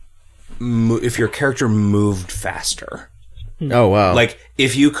your character moved faster. Oh wow. Like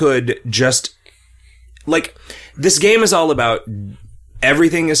if you could just like this game is all about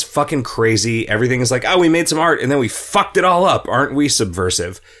everything is fucking crazy. Everything is like, oh, we made some art and then we fucked it all up. Aren't we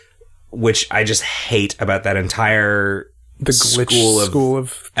subversive? Which I just hate about that entire the glitch school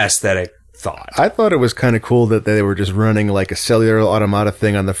of aesthetic thought. I thought it was kind of cool that they were just running like a cellular automata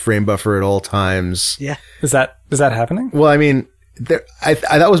thing on the frame buffer at all times. yeah. is that happening? Well, I mean, that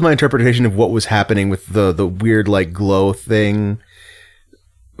was my interpretation of what was happening with the weird like glow thing,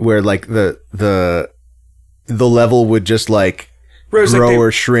 where like the level would just like Rose, grow like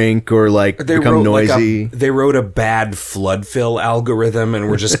or shrink or like become noisy. They wrote a bad flood fill algorithm and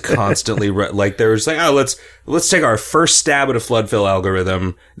were just constantly like there was like, oh, let's take our first stab at a flood fill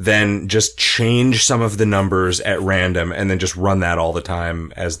algorithm, then just change some of the numbers at random and then just run that all the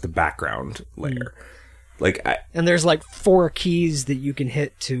time as the background layer. Like And there's like 4 keys that you can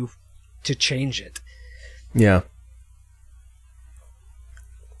hit to change it. Yeah.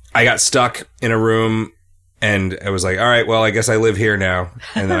 I got stuck in a room and I was like, all right, well, I guess I live here now.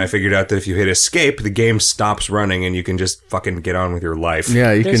 And then I figured out that if you hit escape, the game stops running and you can just fucking get on with your life.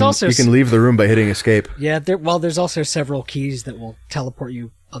 Yeah, you There's also can leave the room by hitting escape. Yeah, there's also several keys that will teleport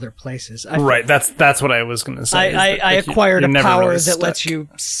you other places. Right. That's what I was going to say. I acquired a power really that stuck. lets you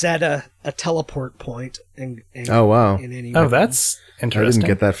set a teleport point. And Oh wow. in any Oh, room. that's I interesting. didn't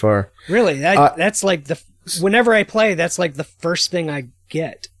get that far. Really, that's like whenever I play, that's like the first thing I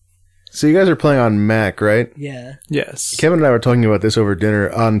get. So you guys are playing on Mac, right? Yeah. Yes. Kevin and I were talking about this over dinner.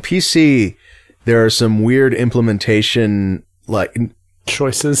 On PC, there are some weird implementation like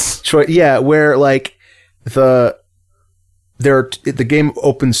Choices. where like the game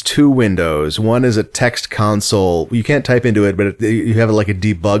opens 2 windows. One is a text console. You can't type into it, but you have like a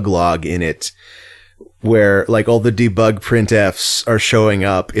debug log in it where like all the debug printfs are showing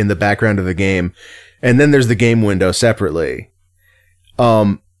up in the background of the game. And then there's the game window separately.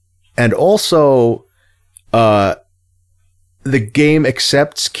 And also, the game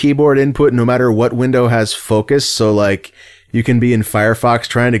accepts keyboard input no matter what window has focus. So like you can be in Firefox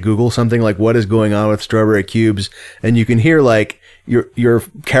trying to Google something like what is going on with strawberry cubes, and you can hear like your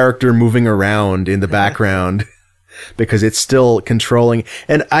character moving around in the background because it's still controlling.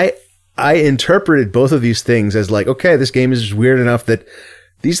 And I interpreted both of these things as like, okay, this game is weird enough that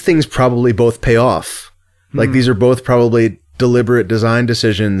these things probably both pay off. Like these are both probably deliberate design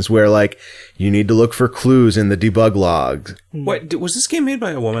decisions where like you need to look for clues in the debug logs. What was this game made by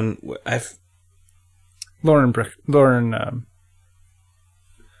a woman? Lauren.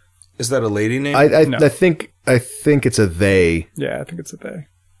 Is that a lady name? No. I think it's a they. Yeah, I think it's a they.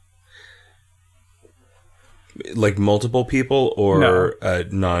 Like multiple people or No.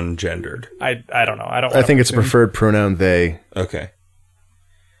 non-gendered? I don't know. I think it's a preferred pronoun they. Okay.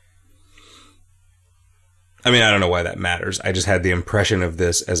 I mean, I don't know why that matters. I just had the impression of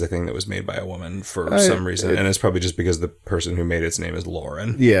this as a thing that was made by a woman for some reason. And it's probably just because the person who made its name is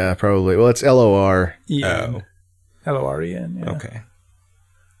Lauren. Yeah, probably. Well, it's LOR. Oh. LOREN. Yeah. Okay.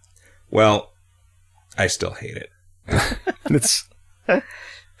 Well, I still hate it. It's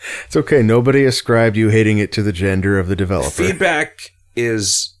okay. Nobody ascribed you hating it to the gender of the developer. Feedback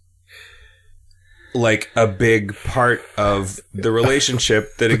is like a big part of the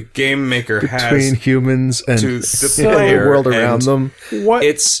relationship that a game maker between has humans and to the the player world around and them. What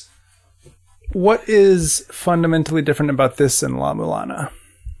is fundamentally different about this and La Mulana?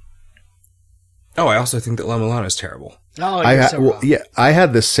 Oh, I also think that La Mulana is terrible. Oh, you're so wrong. I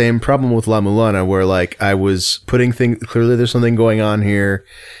had the same problem with La Mulana where like I was putting things, clearly there's something going on here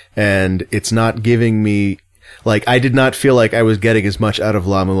and it's not giving me, like I did not feel like I was getting as much out of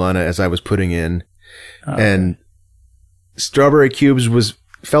La Mulana as I was putting in. And Strawberry Cubes was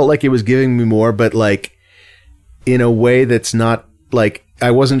felt like it was giving me more, but like in a way that's not like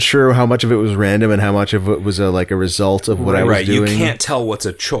I wasn't sure how much of it was random and how much of it was a result of what I was doing. You can't tell what's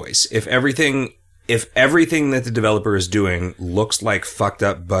a choice. If everything that the developer is doing looks like fucked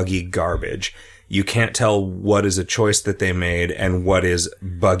up, buggy garbage, you can't tell what is a choice that they made and what is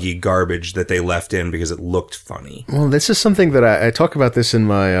buggy garbage that they left in because it looked funny. Well, this is something that I talk about this in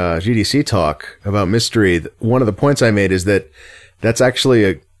my GDC talk about mystery. One of the points I made is that that's actually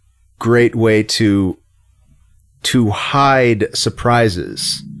a great way to hide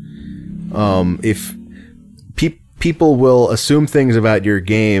surprises. If people will assume things about your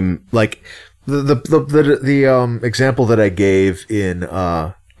game, like the example that I gave in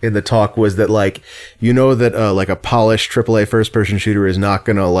the talk was that like that like a polished AAA first person shooter is not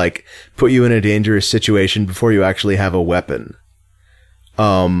gonna like put you in a dangerous situation before you actually have a weapon.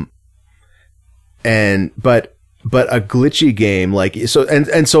 But a glitchy game like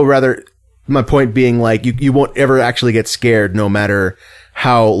so rather my point being like you won't ever actually get scared no matter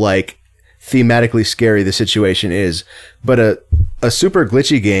how like thematically scary the situation is. But a super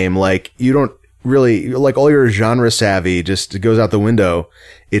glitchy game, like you don't really like all your genre savvy just goes out the window.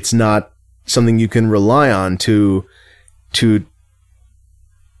 It's not something you can rely on to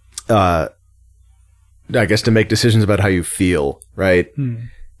I guess to make decisions about how you feel, right?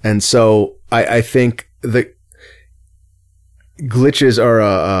 And so I think the glitches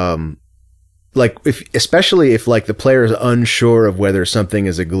are like especially if like the player is unsure of whether something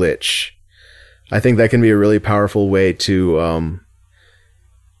is a glitch, I think that can be a really powerful way to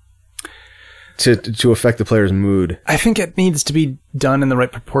affect the player's mood. I think it needs to be done in the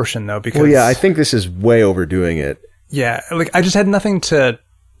right proportion though, because I think this is way overdoing it. Yeah, like I just had nothing to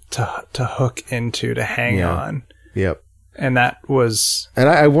hook into, to hang on. Yep. And that was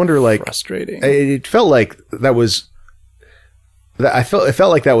I wonder like frustrating. It felt like that was it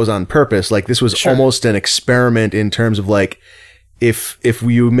felt like that was on purpose. Like this was almost an experiment in terms of like if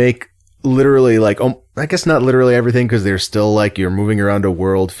you make literally like I guess not literally everything because they're still like you're moving around a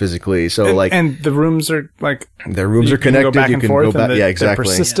world physically. So and the rooms are like the rooms are connected. You can go back. Yeah, exactly.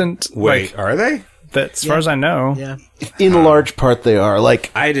 They're persistent. Yeah. Wait, are they? As far as I know. Yeah. In large part they are.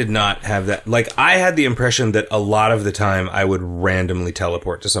 Like I did not have that. Like I had the impression that a lot of the time I would randomly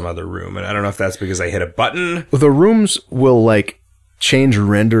teleport to some other room, and I don't know if that's because I hit a button. The rooms will like change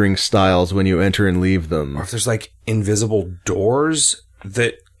rendering styles when you enter and leave them. Or if there's like invisible doors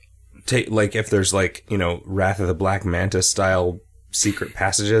that take, like if there's like, Wrath of the Black Manta style secret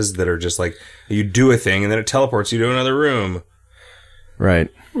passages that are just like, you do a thing and then it teleports you to another room. Right.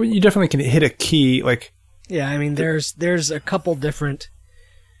 Well, you definitely can hit a key, like... Yeah, I mean, there's a couple different...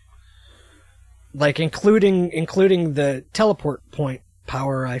 Like, including the teleport point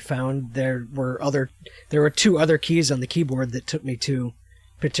power I found, there were two other keys on the keyboard that took me to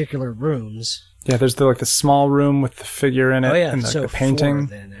particular rooms. Yeah, there's the small room with the figure in it and so the painting.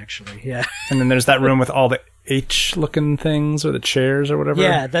 4 then, actually, yeah. And then there's that room with all the H-looking things, or the chairs, or whatever.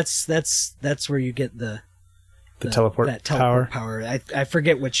 Yeah, that's where you get the teleport power. I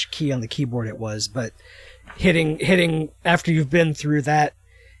forget which key on the keyboard it was, but hitting after you've been through that,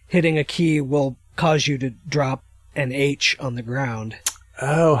 hitting a key will cause you to drop an H on the ground.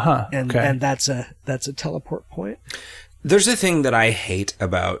 Oh, huh. And that's a teleport point. There's a thing that I hate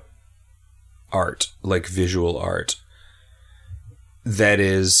about art, like visual art, that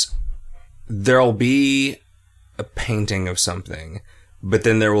is, there'll be a painting of something, but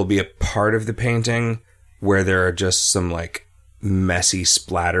then there will be a part of the painting where there are just some like messy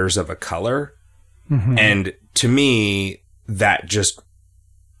splatters of a color. Mm-hmm. And to me, that just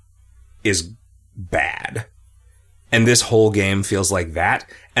is bad. And this whole game feels like that.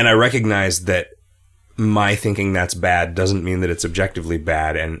 And I recognize that my thinking that's bad doesn't mean that it's objectively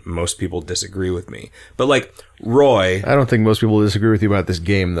bad, and most people disagree with me. But like Roy... I don't think most people disagree with you about this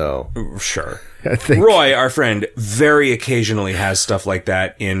game, though. Sure. I think Roy, our friend, very occasionally has stuff like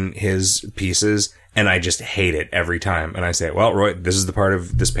that in his pieces, and I just hate it every time. And I say, well, Roy, this is the part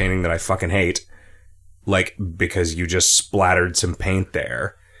of this painting that I fucking hate. Like, because you just splattered some paint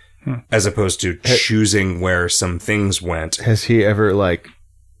there, as opposed to choosing where some things went. Has he ever, like,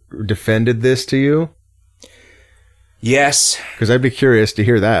 defended this to you? Yes. Because I'd be curious to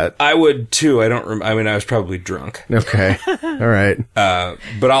hear that. I would, too. I was probably drunk. Okay. All right.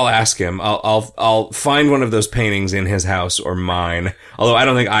 But I'll ask him. I'll find one of those paintings in his house or mine. Although I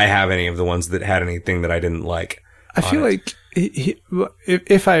don't think I have any of the ones that had anything that I didn't like. I feel like,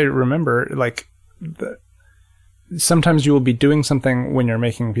 if I remember, like, sometimes you will be doing something when you're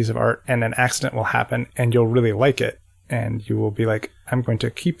making a piece of art and an accident will happen and you'll really like it. And you will be like, I'm going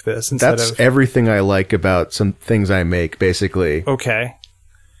to keep this instead That's everything I like about some things I make, basically. Okay.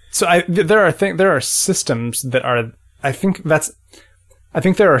 So there are systems that are. I think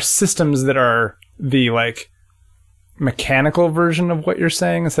there are systems that are the like mechanical version of what you're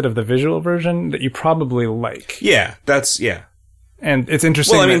saying instead of the visual version that you probably like. Yeah, And it's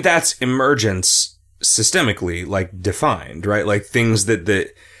interesting. Well, I mean, that's emergence systemically, like, defined, right? Like, things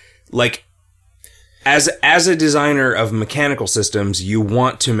that like, as a designer of mechanical systems, you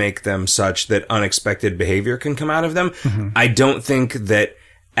want to make them such that unexpected behavior can come out of them. Mm-hmm. I don't think that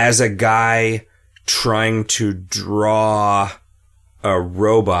as a guy trying to draw a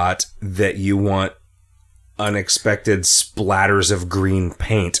robot that you want unexpected splatters of green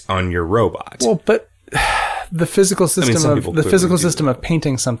paint on your robot. Well, but the physical system of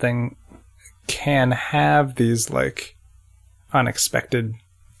painting something can have these like unexpected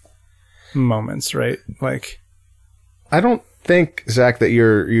moments, right? Like, I don't think, Zach, that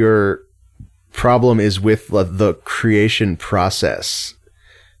your problem is with the creation process.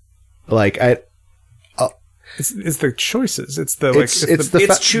 Like, it's the choices. It's the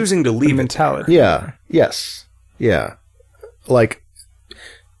it's choosing to leave mentality. Yeah. Yes. Yeah. Like,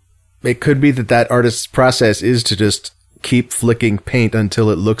 it could be that artist's process is to just keep flicking paint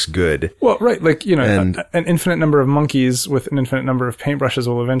until it looks good. Well, right. Like, you know, an infinite number of monkeys with an infinite number of paintbrushes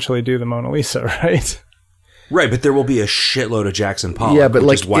will eventually do the Mona Lisa, right? Right, but there will be a shitload of Jackson Pollock. Yeah, but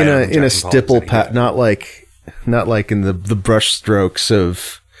like in a stipple not like in the brush strokes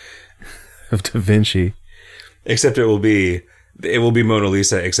of Da Vinci. Except it will be Mona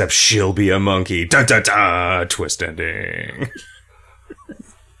Lisa, except she'll be a monkey. Da da da! Twist ending.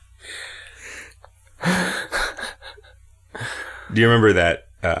 Do you remember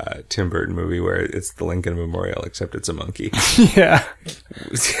that Tim Burton movie where it's the Lincoln Memorial, except it's a monkey? Yeah.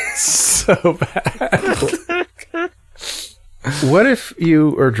 So bad. What if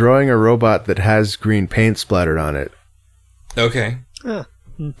you are drawing a robot that has green paint splattered on it? Okay.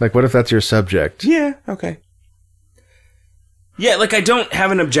 Like, what if that's your subject? Yeah, okay. Yeah, like, I don't have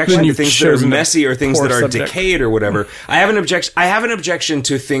an objection to things that are messy or things that are decayed or whatever. I have an objection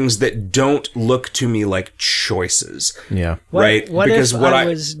to things that don't look to me like choices. Yeah. Right? Because if I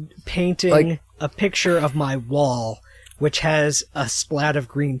was painting a picture of my wall, which has a splat of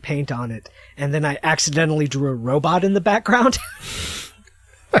green paint on it, and then I accidentally drew a robot in the background?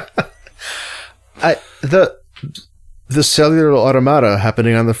 The cellular automata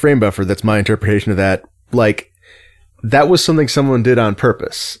happening on the frame buffer, that's my interpretation of that. Like, that was something someone did on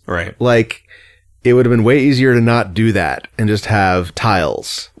purpose. Right. Like, it would have been way easier to not do that and just have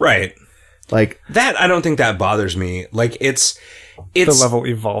tiles. Right. Like, that, I don't think that bothers me. Like, it's the level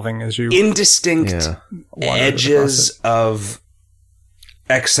evolving as you indistinct edges of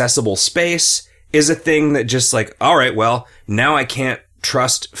accessible space is a thing that just like, all right, well, now I can't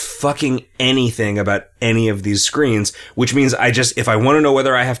trust fucking anything about any of these screens, which means if I want to know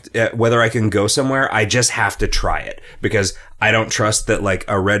whether I can go somewhere, I just have to try it, because I don't trust that like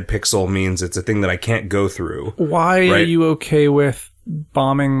a red pixel means it's a thing that I can't go through. Why are you okay with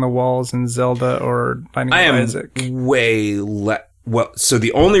bombing the walls in Zelda or Binding of Isaac? I am way well, so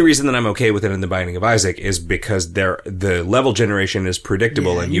the only reason that I'm okay with it in the Binding of Isaac is because the level generation is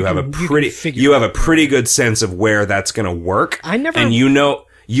predictable, and you have a pretty good sense of where that's going to work. And you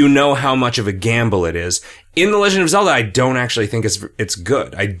know how much of a gamble it is. In The Legend of Zelda, I don't actually think it's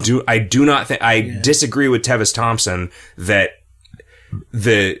good. I do not think, I disagree with Tevis Thompson that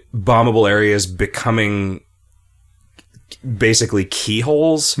the bombable areas becoming basically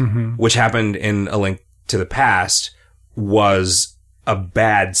keyholes, which happened in A Link to the Past, was a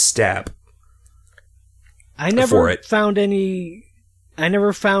bad step. I never found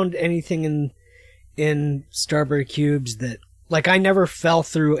anything in Strawberry Cubes that, like, I never fell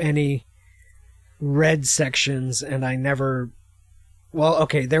through any red sections, and there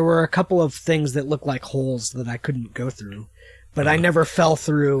were a couple of things that looked like holes that I couldn't go through, but I never fell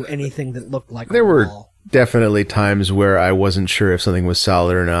through anything that looked like a wall. Definitely times where I wasn't sure if something was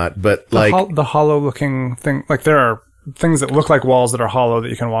solid or not, but like the hollow looking thing, like there are things that look like walls that are hollow that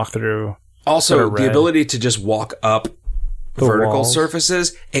you can walk through. Also, the ability to just walk up vertical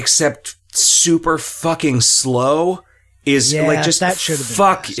surfaces, except super fucking slow, is like just that should have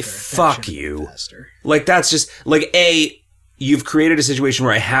been fuck you. Like, that's just like you've created a situation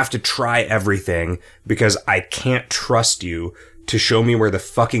where I have to try everything because I can't trust you to show me where the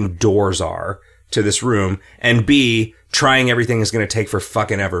fucking doors are to this room, and B, trying everything is going to take for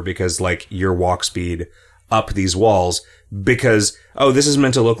fucking ever because like your walk speed up these walls, because this is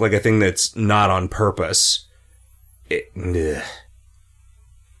meant to look like a thing that's not on purpose. They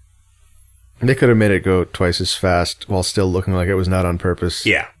could have made it go twice as fast while still looking like it was not on purpose.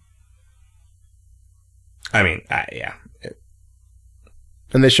 Yeah. I mean, yeah.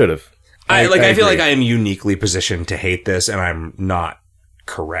 And they should have. I feel agree. like I am uniquely positioned to hate this, and I'm not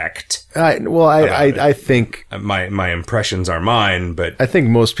correct. I think My impressions are mine, but I think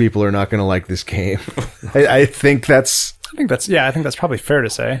most people are not going to like this game. I think that's probably fair to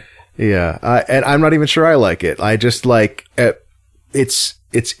say. yeah. And I'm not even sure I like it. I just like it's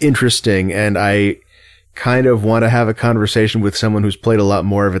interesting, and I kind of want to have a conversation with someone who's played a lot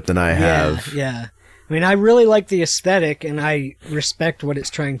more of it than I have. Yeah. I mean, I really like the aesthetic, and I respect what it's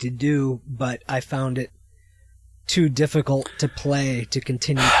trying to do, but I found it too difficult to play to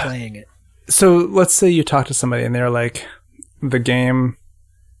continue playing it. So let's say you talk to somebody and they're like, the game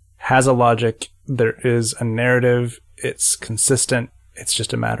has a logic, there is a narrative, it's consistent, it's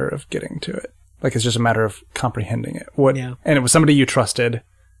just a matter of getting to it. Like, it's just a matter of comprehending it. And it was somebody you trusted,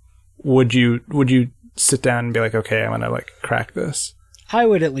 would you sit down and be like, okay, I'm gonna crack this? I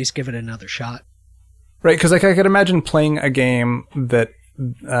would at least give it another shot. Right, because I could imagine playing a game that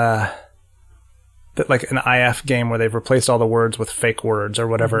like an IF game where they've replaced all the words with fake words or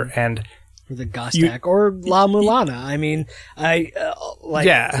whatever, and Or the Gostak or La Mulana. I mean, the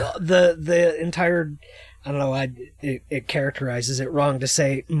entire. I don't know. It characterizes it wrong to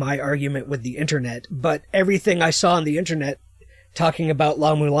say my argument with the internet, but everything I saw on the internet talking about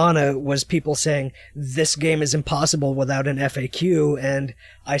La Mulana was people saying this game is impossible without an FAQ, and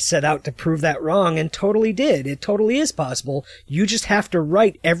I set out to prove that wrong and totally did. It totally is possible. You just have to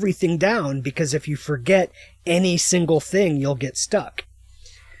write everything down, because if you forget any single thing, you'll get stuck.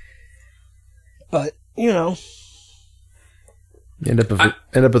 But, End up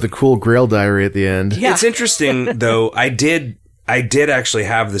with a cool Grail diary at the end. Yeah. It's interesting though. I did actually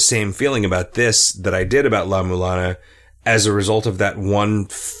have the same feeling about this that I did about La Mulana, as a result of that one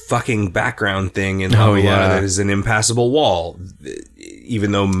fucking background thing in La Mulana that is an impassable wall.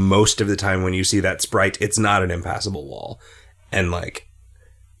 Even though most of the time when you see that sprite, it's not an impassable wall. And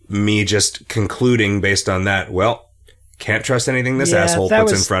me just concluding based on that, well, can't trust anything this asshole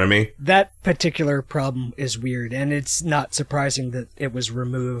puts in front of me. That particular problem is weird, and it's not surprising that it was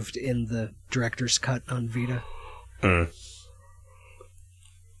removed in the director's cut on Vita.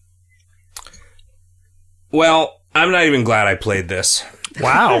 Well, I'm not even glad I played this.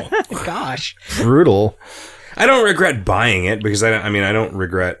 wow. Gosh. Brutal. I don't regret buying it, because I don't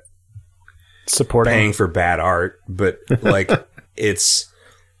regret Supporting. paying for bad art, but it's,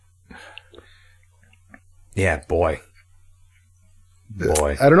 yeah, boy.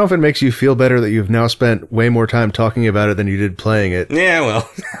 I don't know if it makes you feel better that you've now spent way more time talking about it than you did playing it. Yeah, well.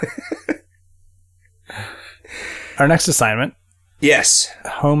 Our next assignment. Yes.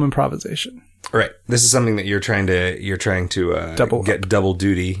 Home improvisation. Right. This is something that you're trying to get double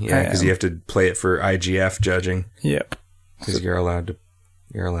duty. Yeah, because you have to play it for IGF judging. Yep. Because you're allowed to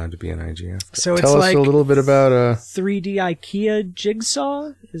be an IGF. So Tell us a little bit about 3D IKEA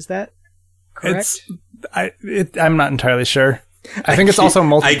Jigsaw? Is that correct? I'm not entirely sure. I think it's also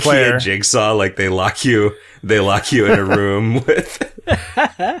multiplayer. IKEA Jigsaw, they lock you in a room with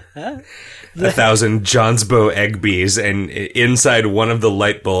 1,000 Johnsbow egg bees, and inside one of the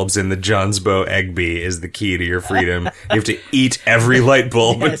light bulbs in the Johnsbow egg bee is the key to your freedom. You have to eat every light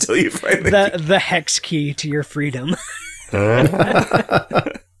bulb until you find the hex key to your freedom.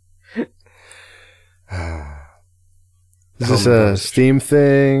 Is this a Steam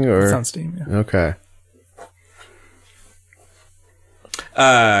thing or? It's on Steam. Yeah. Okay.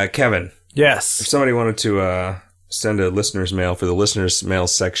 Kevin. Yes. If somebody wanted to send a listener's mail for the listener's mail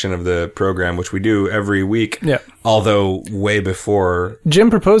section of the program, which we do every week. Yeah. Although way before Jim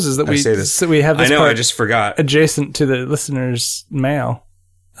proposes that we say this, so we have this I know. part I just forgot. adjacent to the listener's mail.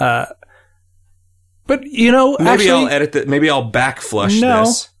 But Maybe actually, I'll edit that. Maybe I'll backflush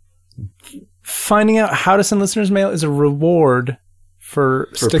this. Finding out how to send listeners mail is a reward for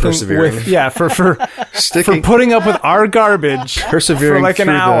sticking persevering. with for Sticking, putting up with our garbage persevering for an through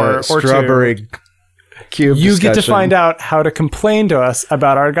hour the or strawberry cube. You get to discussion. find out how to complain to us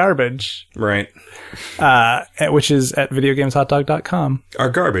about our garbage, Right. which is at videogameshotdog.com. Our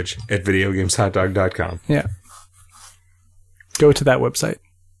garbage at videogameshotdog.com. Yeah. Go to that website.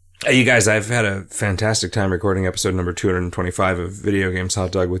 Hey, you guys, I've had a fantastic time recording episode number 225 of Video Games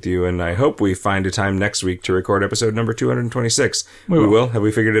Hot Dog with you, and I hope we find a time next week to record episode number 226. We will? Have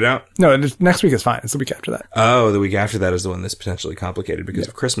we figured it out? No, next week is fine. It's the week after that. Oh, the week after that is the one that's potentially complicated because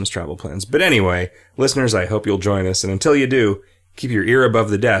of Christmas travel plans. But anyway, listeners, I hope you'll join us, and until you do, keep your ear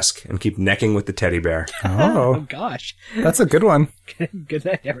above the desk and keep necking with the teddy bear. Oh, gosh. That's a good one. Good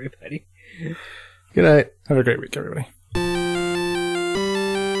night, everybody. Good night. Have a great week, everybody.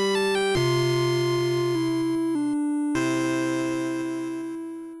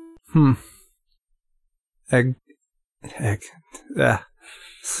 Egg.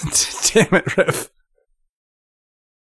 Damn it, Riff.